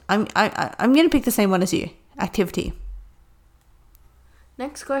I'm gonna pick the same one as you. Activity.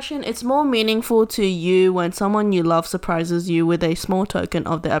 Next question. It's more meaningful to you when someone you love surprises you with a small token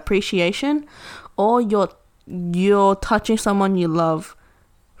of their appreciation, or you're touching someone you love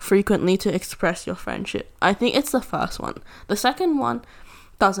frequently to express your friendship. I think it's the first one. The second one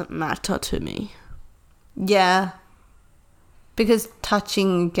doesn't matter to me. Yeah. Because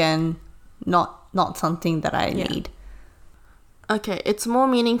touching, again, not something that I need. Okay, it's more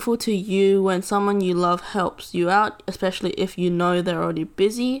meaningful to you when someone you love helps you out, especially if you know they're already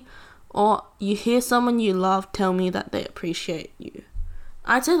busy, or you hear someone you love tell me that they appreciate you.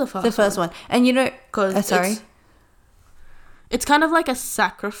 I'd say the first one. And you know, Because sorry. it's kind of like a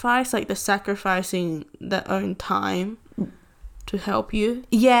sacrifice, like they're sacrificing their own time to help you.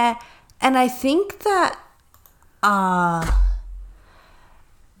 Yeah, and I think that I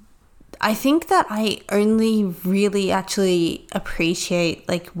only really actually appreciate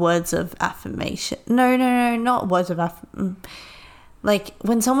like words of affirmation. No, not words of like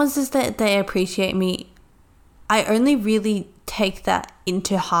when someone says that they appreciate me, I only really take that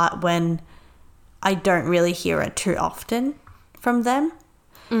into heart when I don't really hear it too often from them.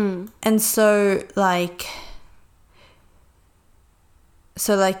 And so like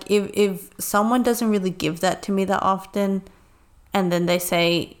if someone doesn't really give that to me that often, and then they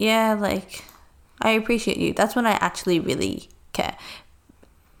say, yeah, like, I appreciate you, that's when I actually really care.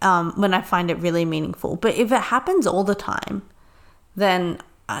 When I find it really meaningful. But if it happens all the time, then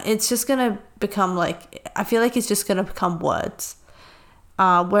it's just going to become like, I feel like it's just going to become words.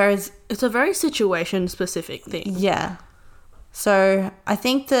 Whereas It's a very situation specific thing. yeah. So I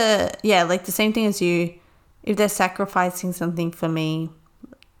think like the same thing as you, if they're sacrificing something for me,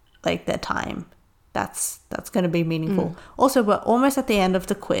 like their time, that's going to be meaningful. Also, we're almost at the end of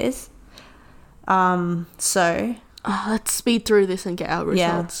the quiz. So Let's speed through this and get our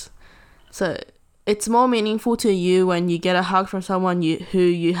results. So it's more meaningful to you when you get a hug from someone who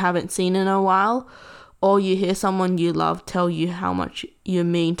you haven't seen in a while, or you hear someone you love tell you how much you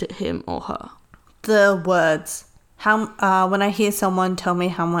mean to him or her. the words, when I hear someone tell me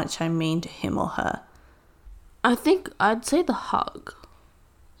how much I mean to him or her. I think I'd say the hug.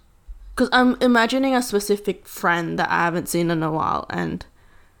 Because I'm imagining a specific friend that I haven't seen in a while, and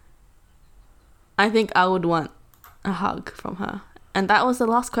I think I would want a hug from her. And that was the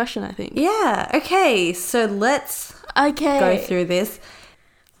last question, I think. Yeah, okay, so let's go through this.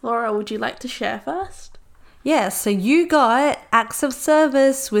 Laura, would you like to share first? Yeah, so you got acts of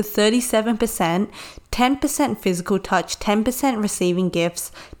service with 37%, 10% physical touch, 10% receiving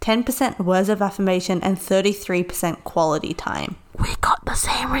gifts, 10% words of affirmation, and 33% quality time. We got the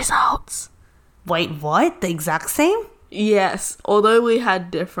same results. Wait, what? The exact same? Yes, although we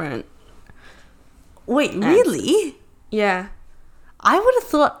had different. Wait, really? Yeah. I would have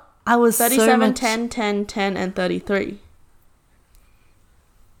thought I was 37, so much... 10, 10, 10, and 33.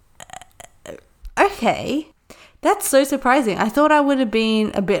 Okay. That's so surprising. I thought I would have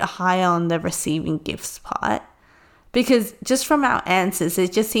been a bit higher on the receiving gifts part. Because just from our answers,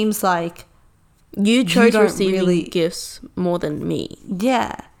 it just seems like... You chose don't receiving really- gifts more than me,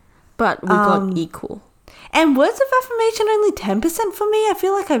 Yeah. but we got equal. And words of affirmation only 10% for me. I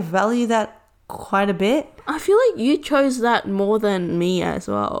feel like I value that quite a bit. I feel like you chose that more than me as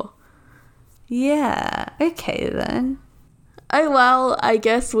well. Yeah. Okay then. Oh well, I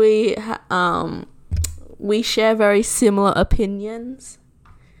guess we share very similar opinions.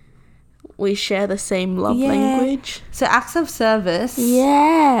 We share the same love Yeah. language. So acts of service.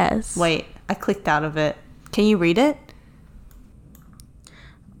 Yes. Wait, I clicked out of it. Can you read it?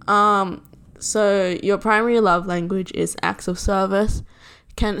 So your primary love language is acts of service.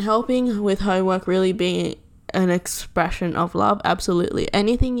 Can helping with homework really be an expression of love? Absolutely.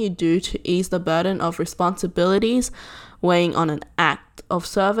 Anything you do to ease the burden of responsibilities weighing on an act of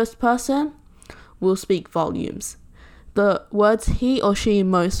service person will speak volumes. The words he or she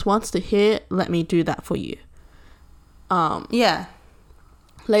most wants to hear, let me do that for you. Yeah.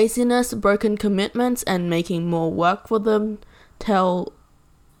 Laziness, broken commitments, and making more work for them tell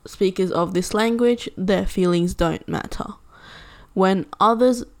speakers of this language their feelings don't matter. When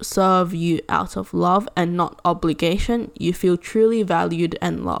others serve you out of love and not obligation, you feel truly valued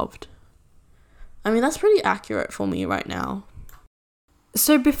and loved. I mean, that's pretty accurate for me right now.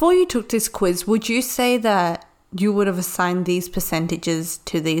 So before you took this quiz, would you say that you would have assigned these percentages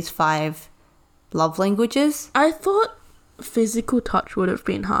to these 5 love languages? I thought physical touch would have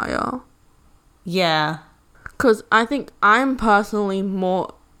been higher. Yeah. Because I think I'm personally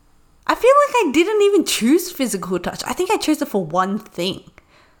more... I feel like I didn't even choose physical touch. I think I chose it for one thing.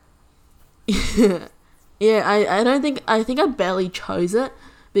 Yeah, I think I barely chose it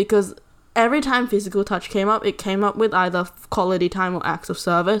because every time physical touch came up, it came up with either quality time or acts of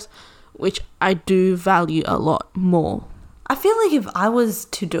service, which I do value a lot more. I feel like if I was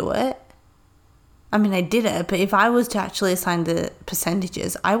to do it, I mean, I did it, but if I was to actually assign the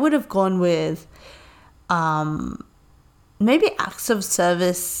percentages, I would have gone with maybe acts of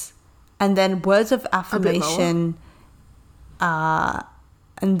service and then words of affirmation, and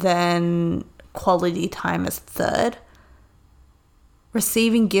then quality time as third.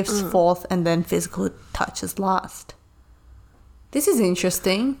 receiving gifts fourth, and then physical touches last. This is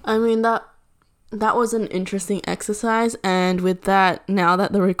interesting. I mean, that was an interesting exercise, and with that, now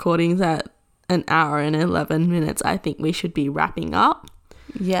that the recording's at an hour and 11 minutes, I think we should be wrapping up.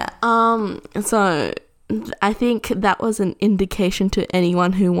 Yeah. So I think that was an indication to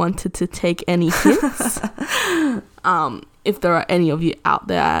anyone who wanted to take any hints. If there are any of you out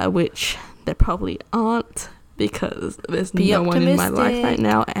there, which there probably aren't, because there's no one in my life right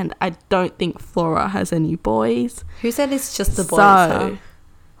now, and I don't think Flora has any boys. Who said it's just the boys? So,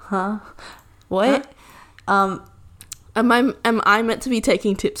 huh? What? Huh? Am I meant to be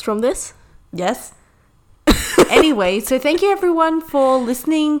taking tips from this? Yes. Anyway, so thank you everyone for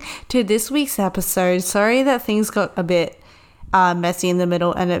listening to this week's episode. Sorry that things got a bit messy in the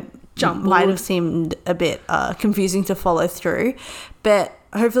middle, and it might have seemed a bit confusing to follow through, but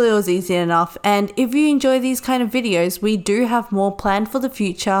hopefully it was easy enough. And if you enjoy these kind of videos, we do have more planned for the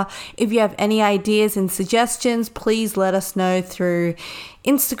future. If you have any ideas and suggestions, please let us know through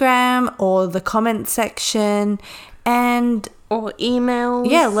Instagram or the comment section, or emails.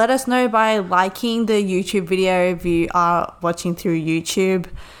 Yeah, let us know by liking the YouTube video if you are watching through YouTube,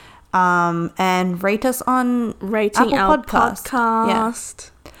 and rate us on rating Apple our podcast. Yeah.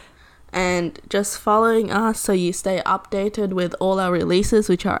 And just following us so you stay updated with all our releases,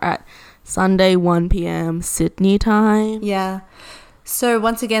 which are at Sunday 1 p.m. Sydney time. Yeah. So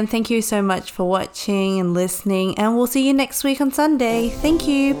once again, thank you so much for watching and listening, and we'll see you next week on Sunday. Thank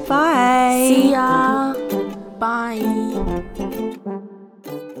you. Bye. See ya. Bye.